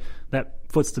play, that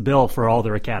foots the bill for all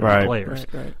their academy players.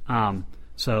 Right.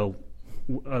 So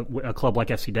a club like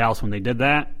FC Dallas, when they did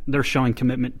that, they're showing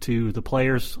commitment to the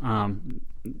players.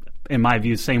 In my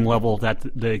view, same level that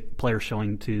the players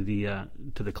showing to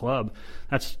the club.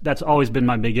 That's always been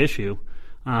my big issue.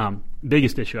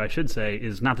 Biggest issue, I should say,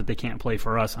 is not that they can't play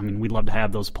for us. I mean, we'd love to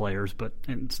have those players, but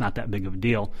it's not that big of a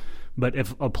deal. But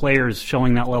if a player is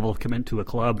showing that level of commitment to a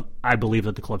club, I believe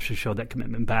that the club should show that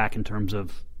commitment back in terms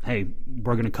of, hey,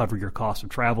 we're going to cover your cost of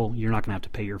travel. You're not going to have to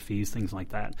pay your fees, things like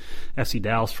that. FC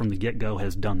Dallas from the get-go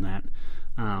has done that.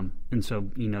 And so,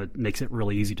 it makes it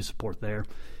really easy to support there.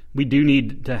 We do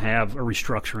need to have a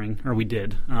restructuring, or we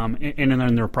did, and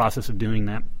in the process of doing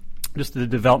that, just the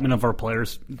development of our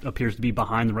players appears to be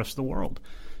behind the rest of the world.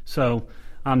 So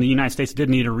the United States did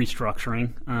need a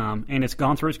restructuring, and it's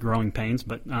gone through its growing pains,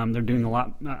 but they're doing a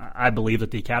lot. I believe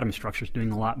that the academy structure is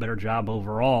doing a lot better job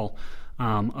overall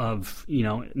of,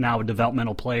 now a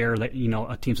developmental player that,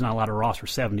 a team's not allowed to roster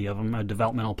 70 of them. A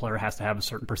developmental player has to have a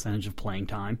certain percentage of playing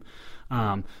time.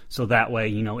 So that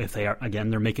way, if they are, again,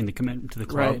 they're making the commitment to the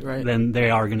club, right. then they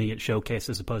are going to get showcased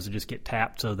as opposed to just get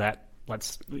tapped, so that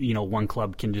one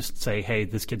club can just say, hey,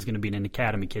 this kid's going to be an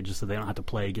academy kid, just so they don't have to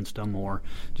play against them, or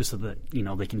just so that,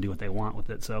 they can do what they want with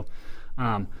it. So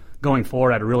going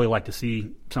forward, I'd really like to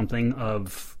see something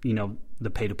of, the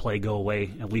pay-to-play go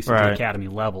away, at least at the academy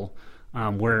level,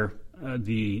 where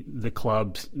the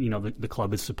clubs, the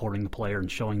club is supporting the player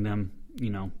and showing them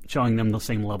the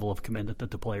same level of commitment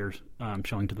that the players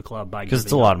showing to the club by because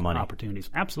it's a lot of money opportunities.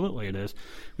 Absolutely, it is.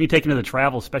 When you take into the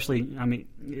travel, especially,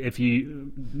 if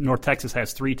North Texas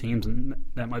has 3 teams, and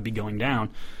that might be going down,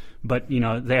 but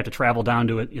they have to travel down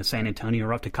to San Antonio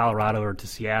or up to Colorado or to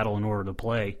Seattle in order to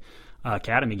play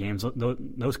academy games.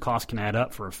 Those costs can add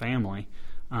up for a family,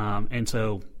 and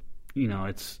so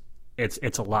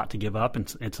it's a lot to give up,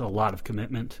 and it's a lot of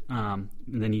commitment.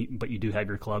 But you do have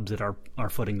your clubs that are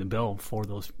footing the bill for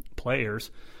those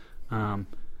players.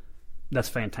 That's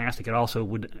fantastic. It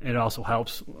also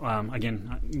helps.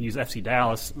 Again, use FC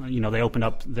Dallas. They opened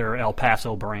up their El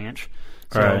Paso branch,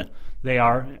 so they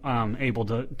are able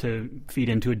to feed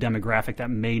into a demographic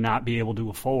that may not be able to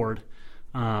afford,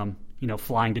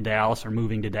 flying to Dallas or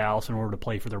moving to Dallas in order to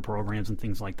play for their programs and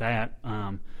things like that.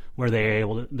 Where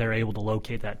they're able to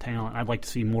locate that talent. I'd like to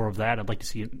see more of that. I'd like to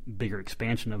see a bigger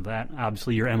expansion of that.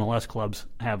 Obviously, your MLS clubs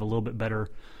have a little bit better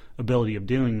ability of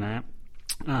doing that,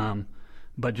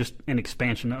 but just an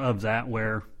expansion of that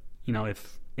where,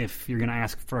 if you're going to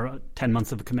ask for 10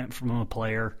 months of a commitment from a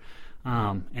player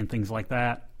and things like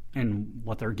that, and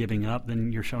what they're giving up,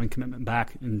 then you're showing commitment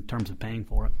back in terms of paying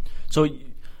for it. So,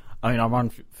 I mean,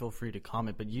 Armand, feel free to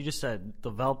comment, but you just said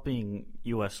developing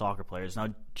U.S. soccer players. Now,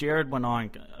 Jared went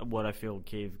on what I feel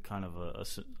gave kind of a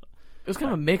it was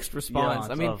kind of a mixed response.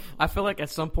 I mean, I feel like at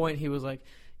some point he was like,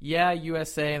 yeah,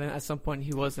 USA, and then at some point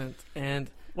he wasn't. And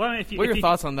what are your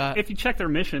thoughts on that? If you check their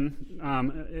mission,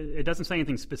 it doesn't say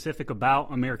anything specific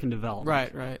about American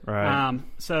development. Right.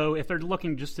 So if they're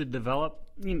looking just to develop,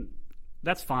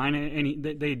 that's fine, and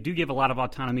they do give a lot of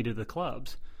autonomy to the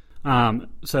clubs.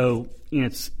 So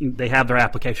they have their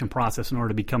application process in order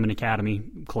to become an academy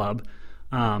club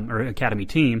or academy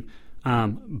team.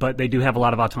 But they do have a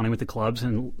lot of autonomy with the clubs,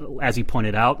 and as he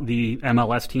pointed out, the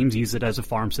MLS teams use it as a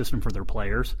farm system for their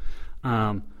players.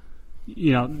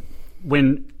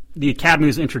 When the academy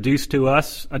was introduced to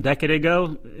us a decade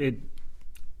ago,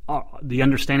 the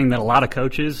understanding that a lot of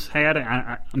coaches had,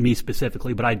 me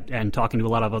specifically, and talking to a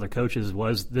lot of other coaches,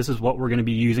 was this is what we're going to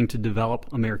be using to develop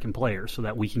American players so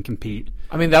that we can compete.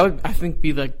 I mean, that would, I think,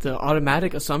 be like the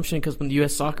automatic assumption, because when the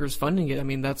U.S. Soccer is funding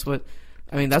it, that's what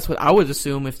I would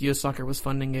assume if U.S. Soccer was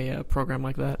funding a program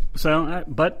like that. So,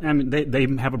 but they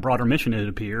have a broader mission, it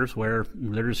appears, where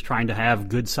they're just trying to have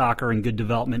good soccer and good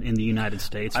development in the United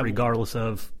States, regardless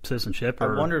of citizenship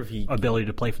or ability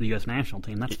to play for the U.S. national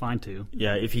team. That's fine too.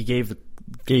 Yeah, if he gave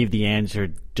the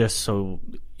answer just so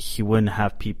he wouldn't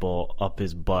have people up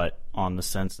his butt on the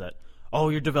sense that, oh,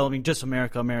 you're developing just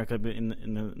America, but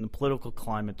in the political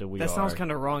climate that we are. That sounds kind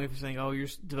of wrong if you're saying, oh, you're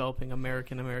developing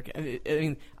America. I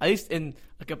mean, at least in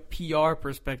like a PR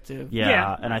perspective.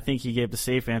 Yeah, and I think he gave the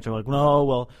safe answer, like, no,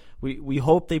 well, we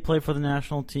hope they play for the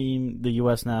national team, the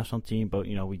U.S. national team, but,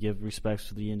 we give respects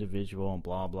to the individual and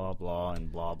blah, blah, blah,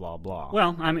 and blah, blah, blah.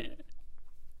 Well, I mean,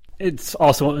 it's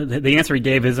also, the answer he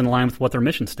gave is in line with what their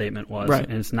mission statement was. Right.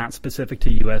 And it's not specific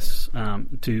to U.S.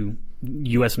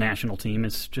 national team.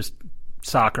 It's just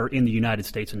soccer in the United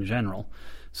States in general.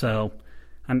 So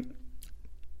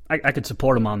I could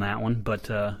support him on that one, but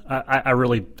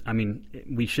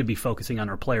we should be focusing on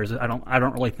our players. I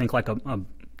don't really think like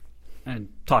I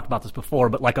talked about this before,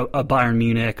 but like a Bayern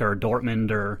Munich or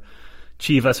Dortmund or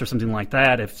Chivas or something like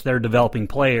that, if they're developing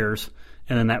players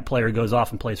and then that player goes off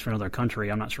and plays for another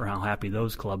country, I'm not sure how happy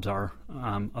those clubs are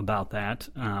about that.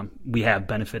 We have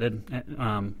benefited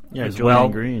as well.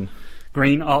 Green,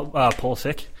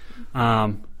 Pulisic.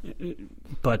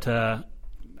 But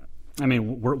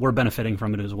we're benefiting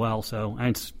from it as well. So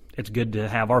it's good to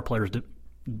have our players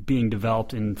being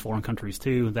developed in foreign countries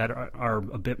too that are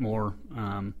a bit more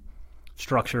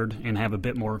structured and have a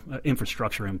bit more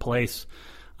infrastructure in place,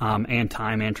 and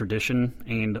time and tradition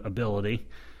and ability.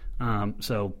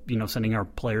 So sending our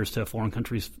players to foreign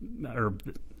countries, or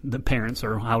the parents,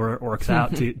 or however it works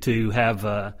out, to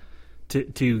have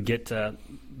to get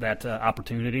that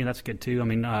opportunity. That's good too. I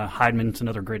mean, Heidman's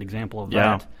another great example of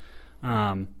that.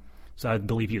 So I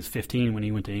believe he was 15 when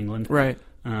he went to England. Right.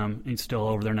 He's still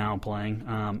over there now playing.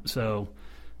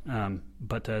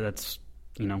 But that's,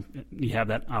 you have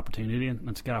that opportunity, and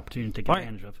that's a good opportunity to take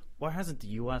advantage of. Why hasn't the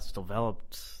U.S.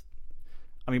 developed?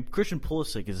 I mean, Christian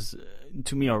Pulisic is,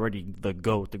 to me, already the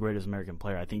GOAT, the greatest American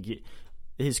player. I think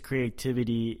his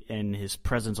creativity and his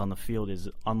presence on the field is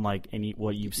unlike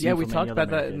what you've seen. Yeah, we from talked any other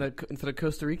about that in the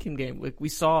Costa Rican game. Like, we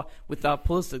saw without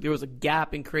Pulisic, there was a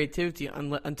gap in creativity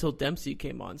until Dempsey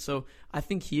came on. So I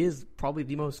think he is probably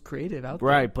the most creative out there.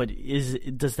 Right, but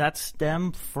does that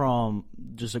stem from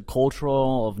just a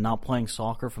cultural of not playing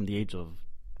soccer from the age of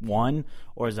 1,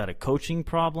 or is that a coaching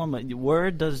problem?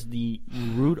 Where does the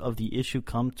root of the issue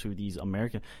come to these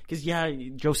American? Because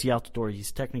Josie Altidore,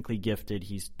 he's technically gifted,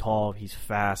 he's tall, he's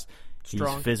fast,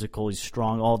 strong. He's physical, he's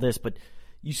strong, all this, but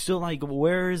you still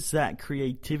where is that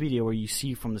creativity where you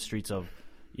see from the streets of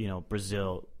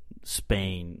Brazil,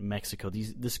 Spain, Mexico,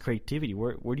 this creativity?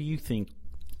 Where do you think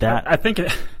that? I think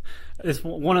it's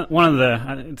one of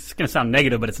the. It's going to sound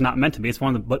negative, but it's not meant to be. It's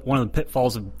one of the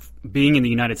pitfalls of being in the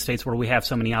United States, where we have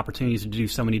so many opportunities to do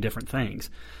so many different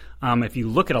things. If you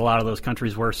look at a lot of those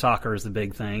countries where soccer is the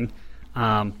big thing,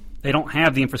 they don't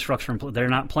have the infrastructure. They're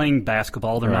not playing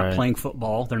basketball. They're not playing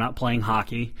football. They're not playing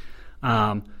hockey.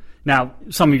 Now,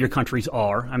 some of your countries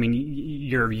are. I mean,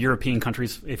 your European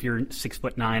countries, if you're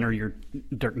 6'9" or you're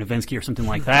Dirk Nowitzki or something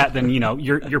like that, then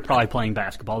you're probably playing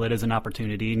basketball. That is an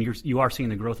opportunity, and you are seeing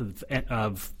the growth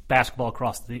of basketball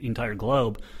across the entire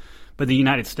globe. But the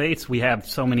United States, we have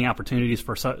so many opportunities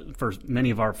for many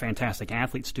of our fantastic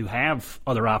athletes to have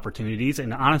other opportunities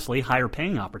and honestly higher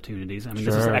paying opportunities. I mean,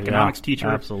 this is an economics teacher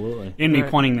absolutely. in me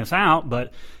pointing this out,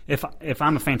 but if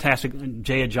I'm a fantastic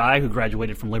Jay Ajayi, who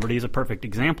graduated from Liberty, is a perfect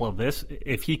example of this.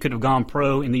 If he could have gone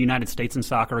pro in the United States in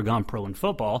soccer or gone pro in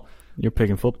football, you're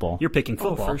picking football. You're picking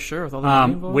football. Oh, for sure. With all the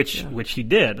involved, which he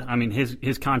did. I mean,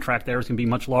 his contract there is going to be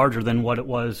much larger than what it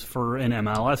was for an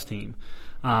MLS team.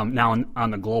 Now, on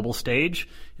the global stage,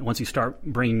 once you start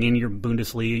bringing in your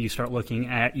Bundesliga, you start looking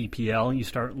at EPL, you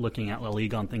start looking at La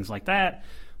Liga and things like that.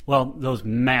 Well, those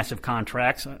massive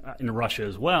contracts in Russia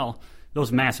as well,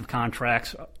 those massive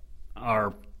contracts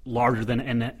are larger than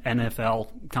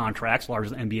NFL contracts, larger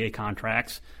than NBA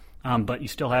contracts. But you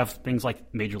still have things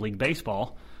like Major League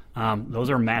Baseball.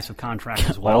 Those are massive contracts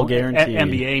as well. All guaranteed.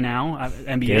 NBA now,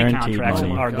 NBA guaranteed contracts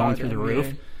money. are going through the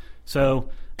roof. So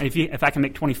if I can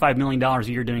make $25 million a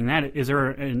year doing that, is there?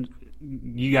 And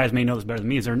you guys may know this better than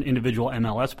me. Is there an individual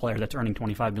MLS player that's earning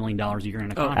 $25 million a year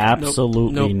in a contract?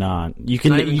 Absolutely not. You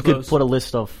could close. put a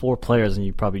list of 4 players and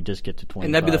you probably just get to 25.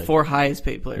 And that'd be the 4 highest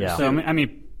paid players. Yeah. So I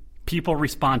mean, people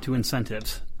respond to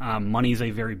incentives. Money is a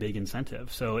very big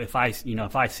incentive. So if I see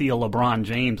a LeBron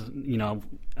James,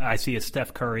 I see a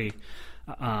Steph Curry,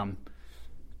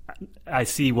 I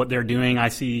see what they're doing. I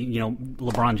see,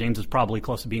 LeBron James is probably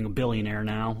close to being a billionaire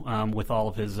now, with all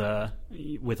of his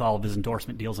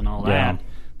endorsement deals and all that. Yeah.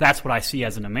 That's what I see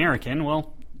as an American.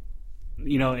 Well,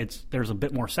 there's a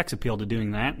bit more sex appeal to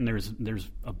doing that, and there's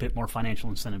a bit more financial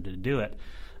incentive to do it.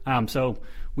 So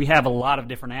we have a lot of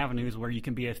different avenues where you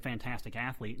can be a fantastic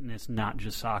athlete, and it's not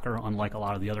just soccer, unlike a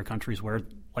lot of the other countries where,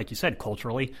 like you said,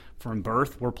 culturally, from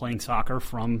birth, we're playing soccer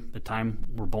from the time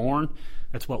we're born.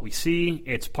 That's what we see.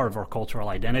 It's part of our cultural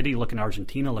identity. Look at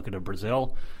Argentina, look at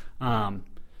Brazil,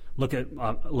 look at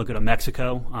a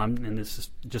Mexico, and this is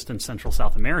just in Central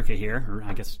South America here, or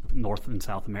I guess North and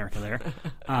South America there.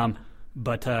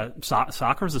 But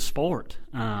soccer is a sport.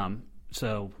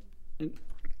 So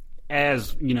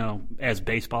as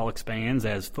baseball expands,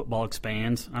 as football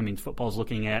expands, I mean, football's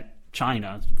looking at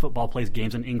China. Football plays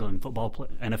games in England.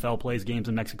 NFL plays games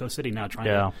in Mexico City now,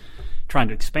 trying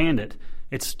to expand it.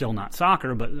 It's still not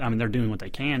soccer, but I mean, they're doing what they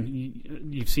can.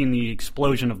 You've seen the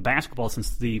explosion of basketball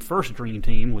since the first Dream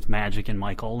Team with Magic and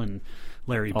Michael and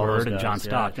Larry Bird and John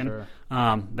Stockton. Yeah,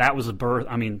 sure. That was a birth.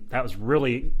 I mean, that was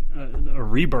really a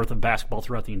rebirth of basketball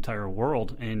throughout the entire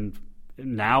world. And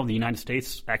now the United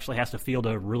States actually has to field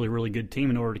a really, really good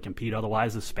team in order to compete.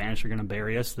 Otherwise, the Spanish are going to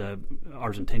bury us. The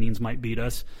Argentinians might beat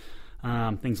us.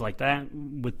 Things like that.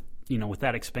 With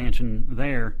that expansion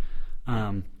there,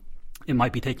 it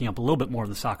might be taking up a little bit more of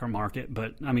the soccer market.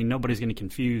 But I mean, nobody's going to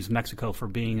confuse Mexico for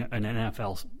being an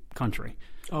NFL country.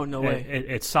 Oh, no way!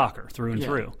 It's soccer through and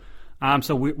through.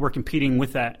 So we're competing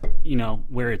with that.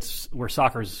 Where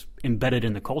soccer is embedded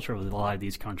in the culture of a lot of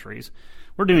these countries.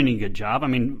 We're doing a good job. I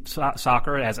mean,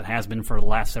 soccer, as it has been for the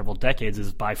last several decades,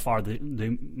 is by far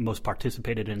the most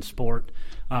participated in sport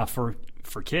for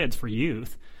kids, for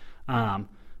youth.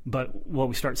 But what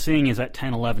we start seeing is at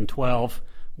 10, 11, 12,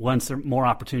 once there more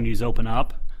opportunities open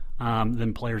up,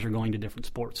 then players are going to different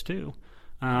sports too.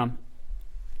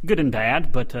 Good and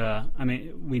bad, but I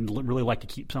mean, we'd really like to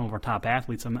keep some of our top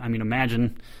athletes. I mean,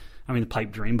 imagine the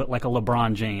pipe dream, but like a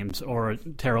LeBron James or a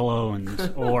Terrell Owens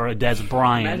or a Des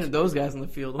Bryant. Imagine those guys on the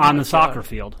field. On the soccer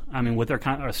field. I mean, with their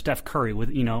or Steph Curry, with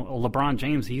a LeBron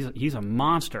James, he's a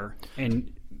monster.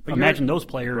 And imagine those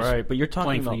players but you're talking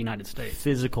playing about for the United States.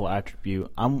 Physical attribute.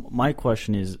 My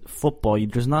question is, football,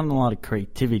 there's not a lot of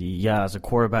creativity. Yeah, as a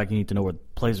quarterback, you need to know where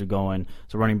plays are going.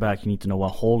 As a running back, you need to know what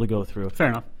hole to go through. Fair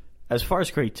enough. As far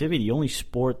as creativity, the only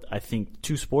sport, I think,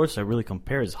 2 sports that really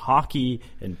compare is hockey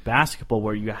and basketball,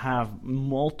 where you have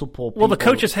multiple people. Well, the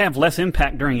coaches have less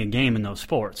impact during a game in those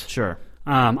sports. Sure.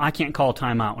 I can't call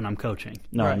timeout when I'm coaching.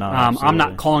 No, Right. no. I'm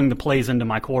not calling the plays into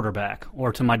my quarterback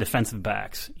or to my defensive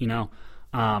backs.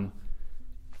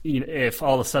 If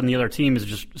all of a sudden the other team is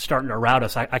just starting to rout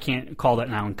us, I can't call that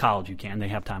now. In college, you can. They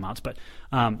have timeouts. But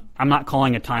I'm not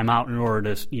calling a timeout in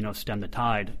order to stem the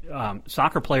tide.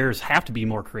 Soccer players have to be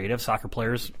more creative. Soccer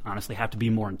players, honestly, have to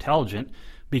be more intelligent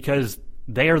because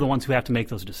they are the ones who have to make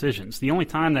those decisions. The only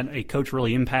time that a coach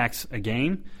really impacts a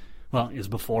game, is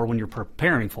before when you're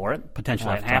preparing for it,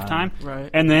 potentially at halftime.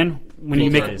 Right. And then when you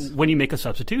make a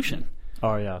substitution.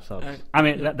 Oh, yeah. So. I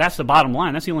mean, that's the bottom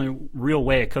line. That's the only real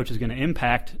way a coach is going to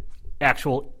impact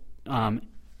actual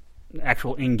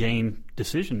in-game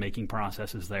decision-making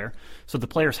processes there. So the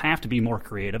players have to be more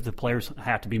creative. The players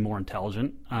have to be more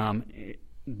intelligent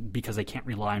because they can't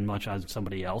rely much on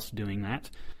somebody else doing that.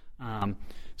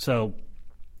 So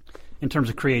in terms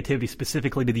of creativity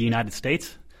specifically to the United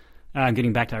States,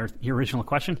 getting back to your original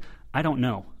question, I don't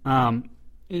know.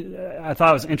 I thought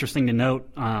it was interesting to note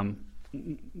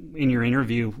in your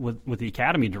interview with the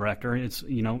academy director, it's,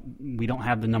 we don't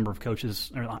have the number of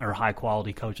coaches or high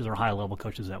quality coaches or high level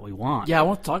coaches that we want. Yeah, I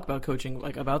want to talk about coaching,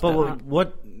 about that.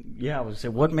 I would say,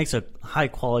 what makes a high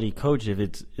quality coach?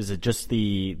 Is it just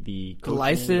the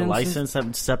license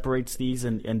that separates these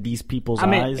and these people's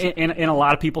eyes? In a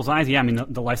lot of people's eyes, yeah. I mean,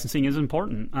 the licensing is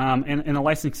important, and the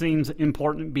licensing is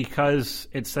important because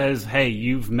it says, hey,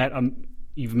 you've met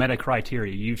a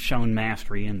criteria. You've shown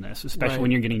mastery in this, especially when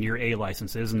you're getting your A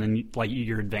licenses and then like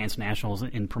your advanced nationals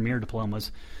and premier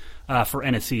diplomas for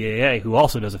NSCAA, who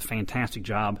also does a fantastic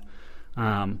job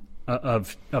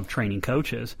of training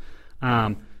coaches.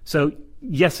 So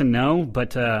yes and no,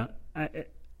 but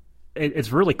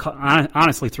it's really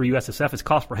honestly through USSF, it's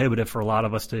cost prohibitive for a lot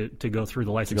of us to go through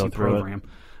the licensing program.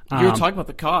 You were talking about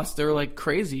the cost; they're like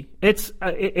crazy. It's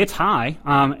high.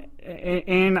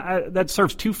 And that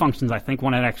serves two functions, I think.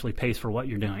 One, it actually pays for what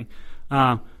you're doing,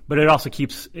 but it also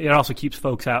keeps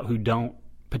folks out who don't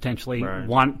potentially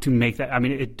want to make that. I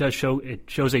mean, it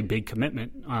shows a big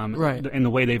commitment, in the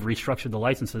way they've restructured the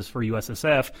licenses for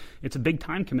USSF. It's a big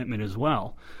time commitment as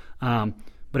well,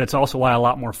 but it's also why a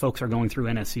lot more folks are going through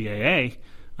NSCAA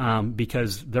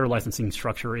because their licensing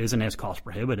structure isn't as cost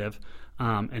prohibitive.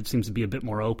 It seems to be a bit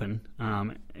more open,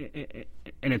 and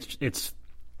it's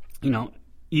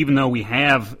even though we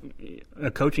have a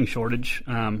coaching shortage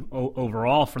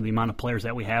overall for the amount of players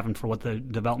that we have and for what the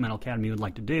developmental academy would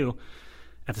like to do,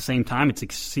 at the same time, it's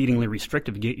exceedingly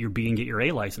restrictive to get your B and get your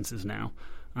A licenses now.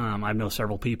 I know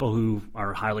several people who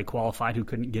are highly qualified who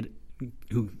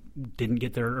didn't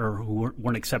get their or who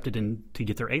weren't accepted to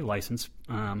get their A license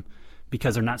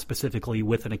because they're not specifically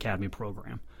with an academy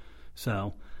program.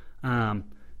 So.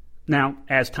 Now,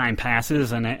 as time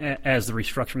passes and as the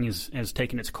restructuring has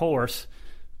taken its course,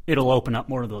 it'll open up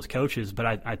more of those coaches. But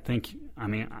I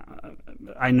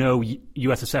know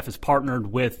USSF has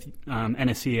partnered with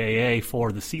NSCAA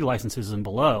for the C licenses and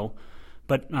below.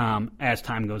 But as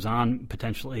time goes on,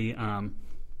 potentially, that's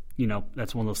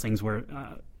one of those things where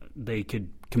they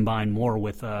could combine more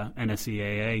with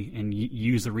NSCAA and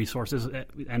use the resources.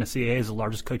 NSCAA is the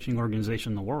largest coaching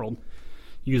organization in the world.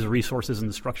 Use the resources and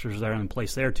the structures that are in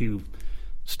place there to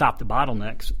stop the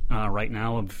bottlenecks right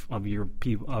now of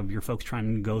your folks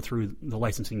trying to go through the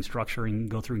licensing structure and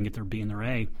go through and get their B and their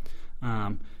A.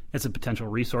 It's a potential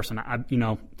resource, and I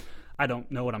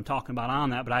don't know what I'm talking about on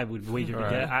that, but I would wager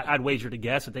I'd wager to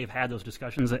guess that they've had those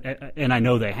discussions, and I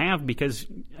know they have because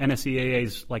NSCAA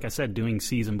is, like I said, doing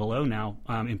C's and below now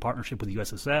in partnership with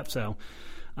USSF. So.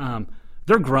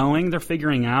 They're growing. They're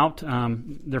figuring out their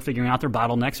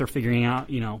bottlenecks. They're figuring out,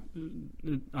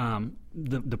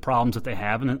 the problems that they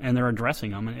have, and they're addressing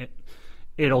them. And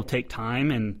it'll take time.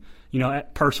 And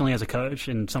personally, as a coach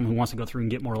and someone who wants to go through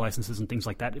and get more licenses and things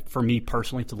like that, for me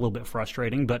personally, it's a little bit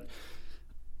frustrating. But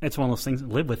it's one of those things.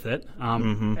 Live with it.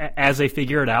 As they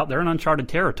figure it out, they're in uncharted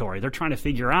territory. They're trying to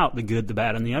figure out the good, the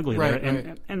bad, and the ugly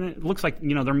there. And it looks like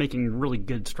they're making really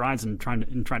good strides in trying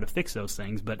to fix those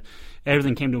things. But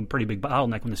everything came to a pretty big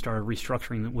bottleneck when they started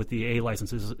restructuring with the A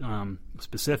licenses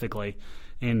specifically,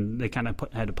 and they kind of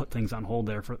had to put things on hold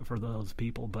there for those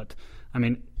people. But I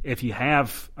mean, if you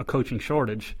have a coaching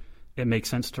shortage, it makes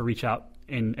sense to reach out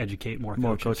and educate more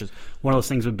coaches. One of those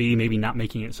things would be maybe not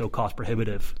making it so cost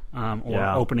prohibitive, or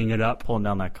opening it up, pulling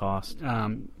down that cost.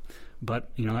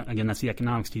 But again, that's the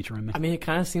economics teacher in me. I mean, it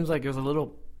kind of seems like there's a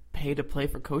little pay to play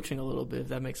for coaching a little bit, if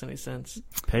that makes any sense.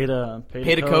 Pay to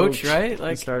coach, right?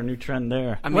 Like, start a new trend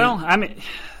there.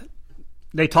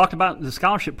 They talked about the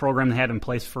scholarship program they had in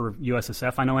place for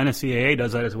USSF. I know NSCAA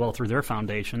does that as well through their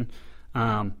foundation,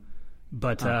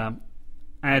 but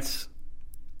it's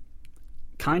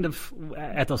kind of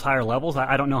at those higher levels.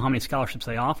 I don't know how many scholarships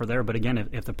they offer there, but again,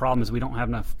 if the problem is we don't have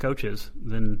enough coaches,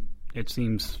 then it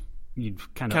seems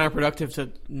counterproductive to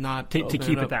not to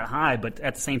keep it that high. But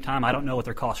at the same time, I don't know what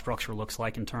their cost structure looks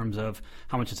like in terms of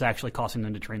how much it's actually costing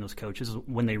them to train those coaches.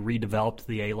 When they redeveloped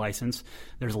the A license,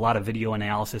 there's a lot of video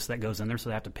analysis that goes in there, so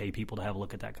they have to pay people to have a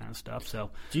look at that kind of stuff.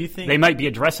 So do you think they might be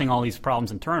addressing all these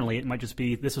problems internally? It might just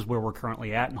be this is where we're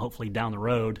currently at, and hopefully down the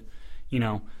road,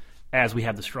 as we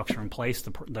have the structure in place,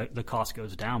 the cost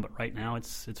goes down. But right now,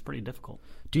 it's pretty difficult.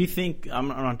 Do you think I'm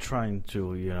not trying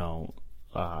to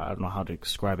I don't know how to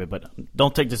describe it, but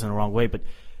don't take this in the wrong way. But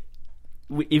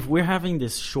if we're having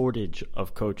this shortage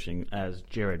of coaching, as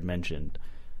Jared mentioned,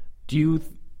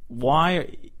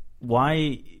 why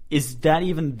is that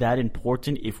even that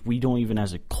important? If we don't even,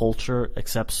 as a culture,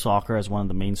 accept soccer as one of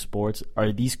the main sports,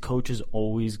 are these coaches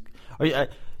always?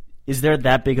 Is there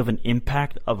that big of an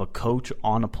impact of a coach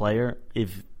on a player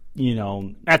if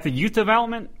At the youth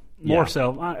development, more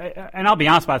so. And I'll be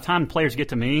honest, by the time players get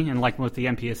to me, and like with the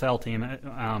MPSL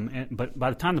team, but by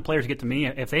the time the players get to me,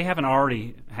 if they haven't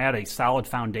already had a solid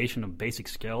foundation of basic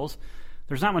skills,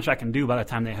 there's not much I can do by the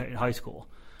time they hit high school.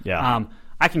 Yeah.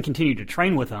 I can continue to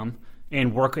train with them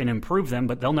and work and improve them,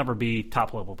 but they'll never be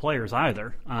top-level players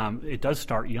either. It does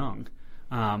start young.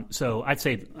 So I'd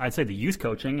say the youth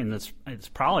coaching, and it's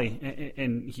probably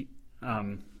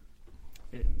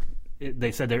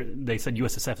they said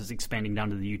USSF is expanding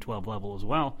down to the U12 level as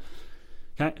well.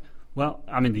 Okay. Well,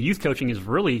 I mean, the youth coaching is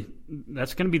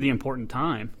that's going to be the important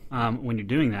time when you're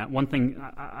doing that. One thing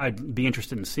I'd be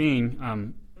interested in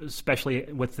seeing, especially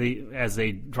as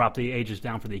they drop the ages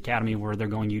down for the academy where they're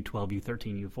going U12,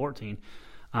 U13, U14,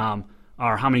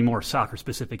 are how many more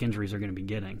soccer-specific injuries they're going to be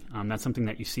getting. That's something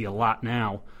that you see a lot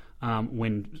now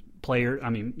when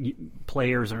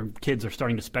players or kids are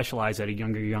starting to specialize at a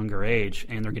younger age,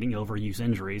 and they're getting overuse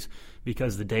injuries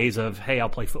because the days of, hey, I'll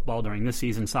play football during this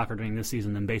season, soccer during this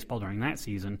season, then baseball during that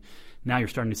season. Now you're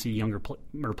starting to see younger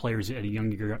players at a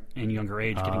younger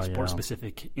age getting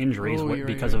sport-specific injuries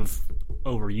because of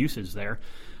overusage there.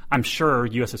 I'm sure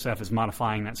USSF is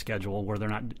modifying that schedule where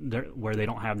where they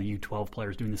don't have the U12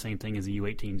 players doing the same thing as the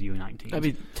U18s, U19s. That'd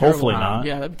be terrible. Hopefully not.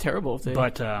 Yeah, that'd be terrible. If they...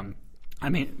 But I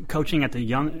mean, coaching at the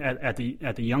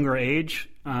younger age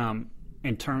in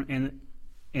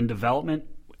development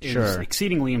is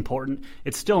exceedingly important.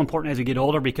 It's still important as you get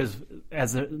older because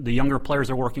as the younger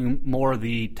players are working more of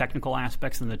the technical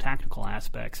aspects than the tactical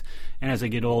aspects, and as they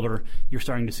get older, you're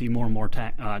starting to see more and more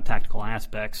tactical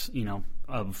aspects. These are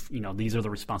the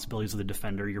responsibilities of the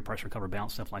defender, your pressure, cover,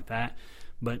 balance, stuff like that.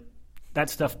 But that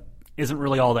stuff isn't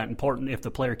really all that important if the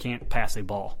player can't pass a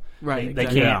ball. Right.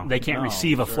 They can't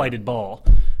receive a flighted ball.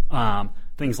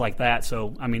 Things like that.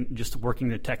 So, I mean, just working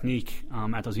the technique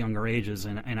at those younger ages,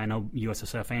 and I know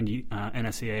USSF and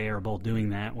NSCAA are both doing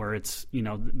that, where it's,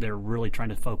 they're really trying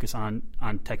to focus on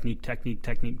technique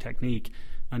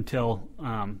until,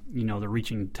 they're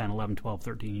reaching 10, 11, 12,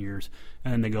 13 years,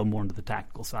 and then they go more into the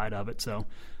tactical side of it. So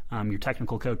your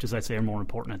technical coaches, I'd say, are more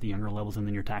important at the younger levels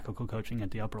than your tactical coaching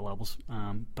at the upper levels.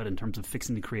 But in terms of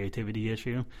fixing the creativity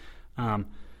issue,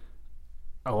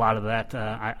 a lot of that,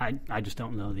 I just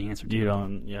don't know the answer to. You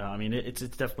don't, yeah. I mean, it's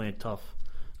definitely a tough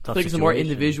I think it's a more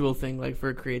individual thing, like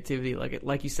for creativity.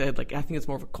 Like you said, like I think it's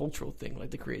more of a cultural thing,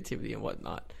 like the creativity and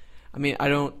whatnot. I mean, I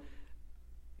don't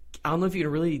know if you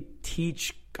can really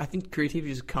teach. I think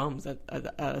creativity just comes at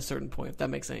a certain point, if that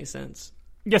makes any sense.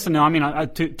 Yes and no. I mean,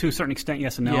 to a certain extent,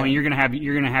 yes and no. Yeah. And you're gonna have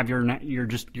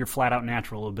your flat out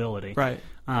natural ability, right?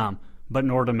 But in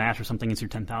order to master something, it's your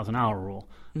 10,000 hour rule.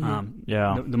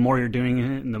 Mm-hmm. The more you're doing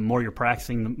it, and the more you're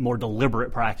practicing, the more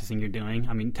deliberate practicing you're doing.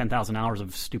 I mean, 10,000 hours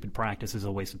of stupid practice is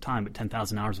a waste of time, but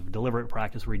 10,000 hours of deliberate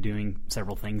practice where you're doing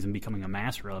several things and becoming a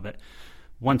master of it.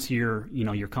 Once you're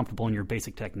comfortable in your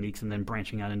basic techniques and then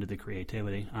branching out into the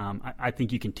creativity, I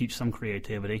think you can teach some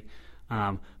creativity,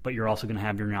 but you're also going to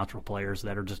have your natural players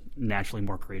that are just naturally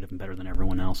more creative and better than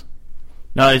everyone else.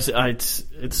 No, it's a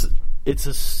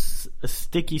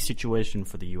sticky situation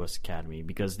for the U.S. Academy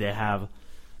because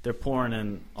they're pouring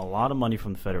in a lot of money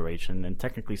from the federation, and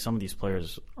technically some of these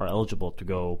players are eligible to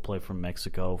go play for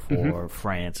Mexico, for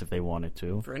France if they wanted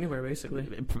to. For anywhere, basically.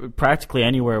 Practically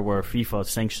anywhere where FIFA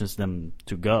sanctions them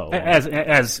to go. As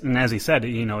he said,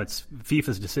 it's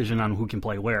FIFA's decision on who can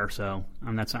play where, so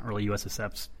that's not really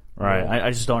USSF's. Right.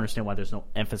 I just don't understand why there's no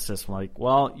emphasis like,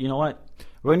 well, you know what?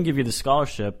 We're going to give you the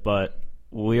scholarship, but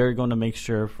we are going to make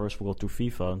sure first we'll go through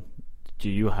FIFA. Do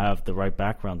you have the right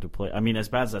background to play? I mean, as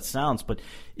bad as that sounds, but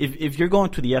if you're going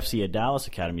to the FC Dallas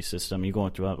Academy system, you're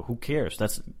going through, who cares?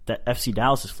 That FC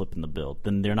Dallas is flipping the bill.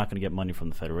 Then they're not going to get money from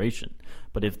the federation.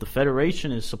 But if the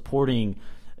federation is supporting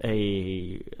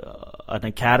an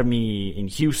academy in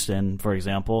Houston, for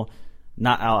example,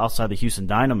 not outside the Houston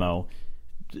Dynamo,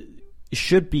 it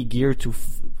should be geared to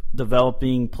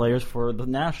developing players for the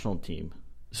national team.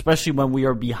 Especially when we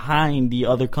are behind the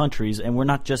other countries, and we're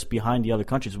not just behind the other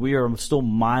countries. We are still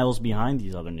miles behind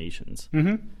these other nations.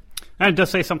 Mm-hmm. And it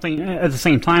does say something at the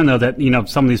same time, though, that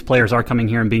some of these players are coming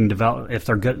here and being developed. If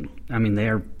they're good, I mean, they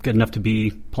are good enough to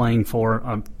be playing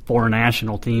for a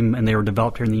national team, and they were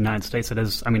developed here in the United States. It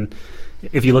is, I mean,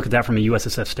 if you look at that from a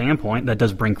USSF standpoint, that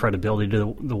does bring credibility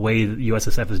to the way that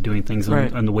USSF is doing things,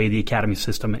 and the way the academy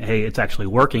system. Hey, it's actually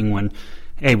working when.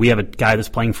 hey, we have a guy that's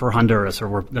playing for Honduras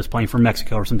or that's playing for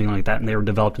Mexico or something like that, and they were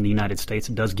developed in the United States,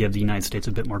 it does give the United States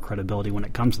a bit more credibility when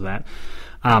it comes to that.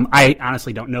 I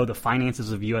honestly don't know the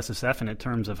finances of USSF in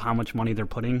terms of how much money they're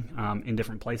putting in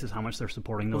different places, how much they're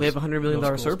supporting those. Well, they have a $100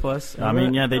 million surplus. I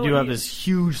mean, yeah, they do have this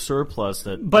huge surplus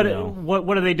that. But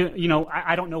what do they do?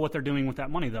 I don't know what they're doing with that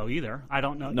money though either. I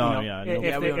don't know.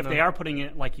 If they are putting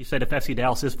it, like you said, if FC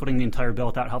Dallas is putting the entire bill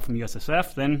without help from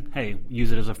USSF, then hey,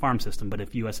 use it as a farm system. But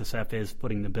if USSF is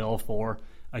putting the bill for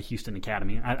a Houston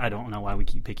Academy, I don't know why we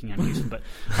keep picking on Houston, but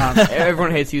everyone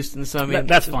hates Houston, so I mean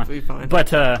that's fine.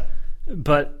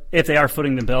 But if they are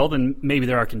footing the bill, then maybe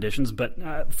there are conditions.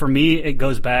 But for me, it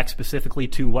goes back specifically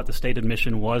to what the state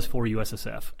admission was for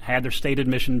USSF. Had their state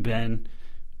admission been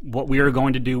what we are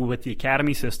going to do with the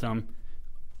academy system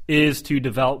is to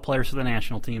develop players for the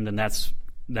national team, then that's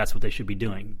what they should be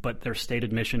doing. But their state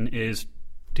admission is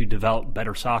to develop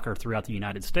better soccer throughout the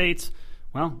United States.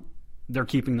 Well, they're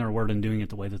keeping their word and doing it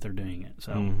the way that they're doing it.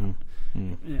 So I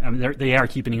mean, they are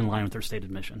keeping in line with their state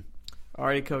admission. All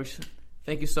right, Coach.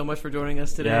 Thank you so much for joining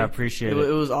us today. Yeah, I appreciate it.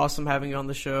 It was awesome having you on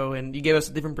the show, and you gave us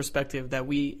a different perspective that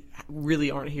we really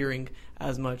aren't hearing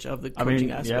as much of the coaching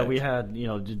aspect. Yeah, we had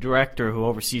the director who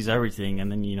oversees everything,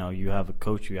 and then you have a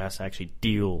coach who has to actually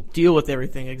deal with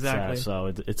everything. Exactly. Yeah,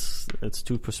 so it's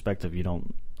two perspective you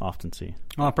don't often see.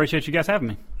 Well, I appreciate you guys having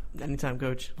me. Anytime,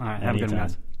 Coach. All right, have a good one,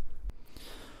 guys.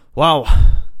 Wow.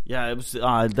 Yeah, it was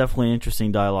definitely an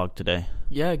interesting dialogue today.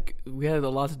 Yeah, we had a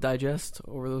lot to digest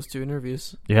over those two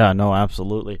interviews. Yeah, no,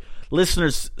 absolutely.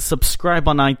 Listeners, subscribe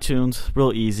on iTunes.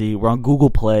 Real easy. We're on Google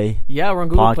Play. Yeah, we're on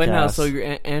Google Play now, so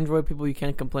your Android people, you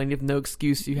can't complain. You have no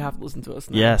excuse. You have to listen to us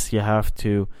now. Yes, you have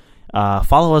to.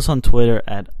 Follow us on Twitter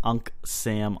at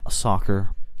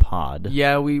UncSamSoccerPod.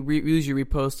 Yeah, we usually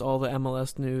repost all the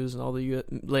MLS news and all the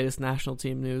latest national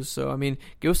team news. So, I mean,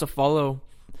 give us a follow.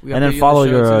 And then follow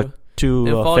your two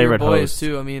favorite hosts.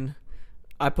 Too. I mean,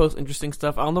 I post interesting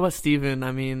stuff. I don't know about Steven.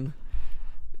 I mean,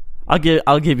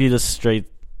 I'll give you the straight,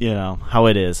 how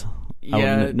it is.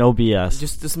 Yeah, no BS.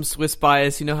 Just some Swiss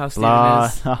bias. You know how Steven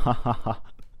is.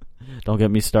 Don't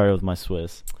get me started with my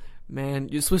Swiss. Man,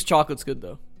 your Swiss chocolate's good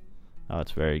though. Oh,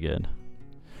 it's very good.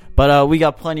 But we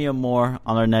got plenty of more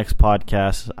on our next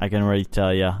podcast. I can already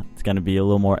tell you, it's going to be a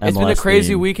little more MLS. It's been a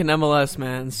crazy week in MLS,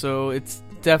 man. So it's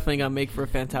definitely going to make for a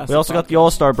fantastic We also got the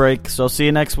All-Star break, so see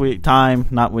you next week.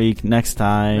 Next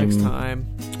time.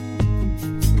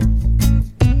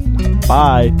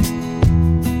 Bye.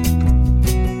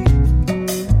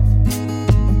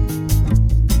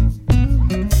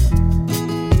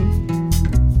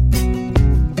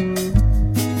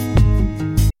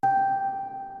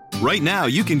 Right now,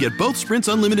 you can get both Sprint's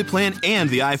unlimited plan and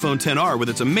the iPhone XR with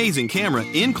its amazing camera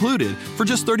included for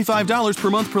just $35 per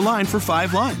month per line for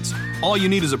 5 lines. All you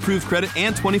need is approved credit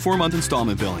and 24-month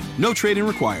installment billing. No trade-in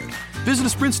required. Visit a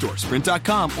Sprint store,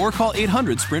 sprint.com, or call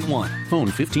 800-SPRINT-1. Phone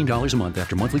 $15 a month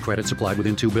after monthly credit supplied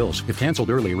within 2 bills. If canceled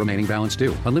early, remaining balance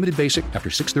due. Unlimited basic after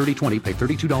 6/30/20, pay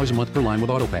 $32 a month per line with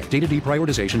autopay. Data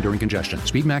deprioritization during congestion.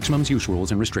 Speed maximums, use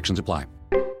rules, and restrictions apply.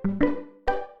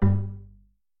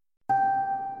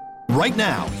 Right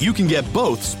now, you can get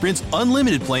both Sprint's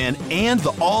unlimited plan and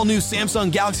the all-new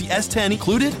Samsung Galaxy S10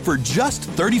 included for just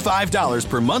 $35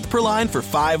 per month per line for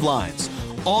 5 lines.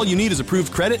 All you need is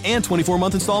approved credit and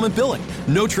 24-month installment billing.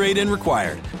 No trade-in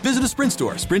required. Visit a Sprint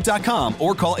store, sprint.com,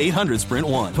 or call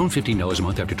 800-SPRINT-1. Phone $15 a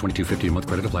month after $22.50 a month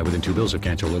credit apply within 2 bills. If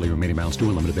canceled early, remaining balance due.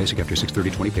 Unlimited basic after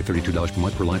 6/30/20, pay $32 per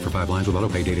month per line for 5 lines with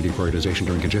autopay. Data deprioritization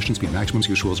during congestion. Speed maximums,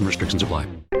 use rules, and restrictions apply.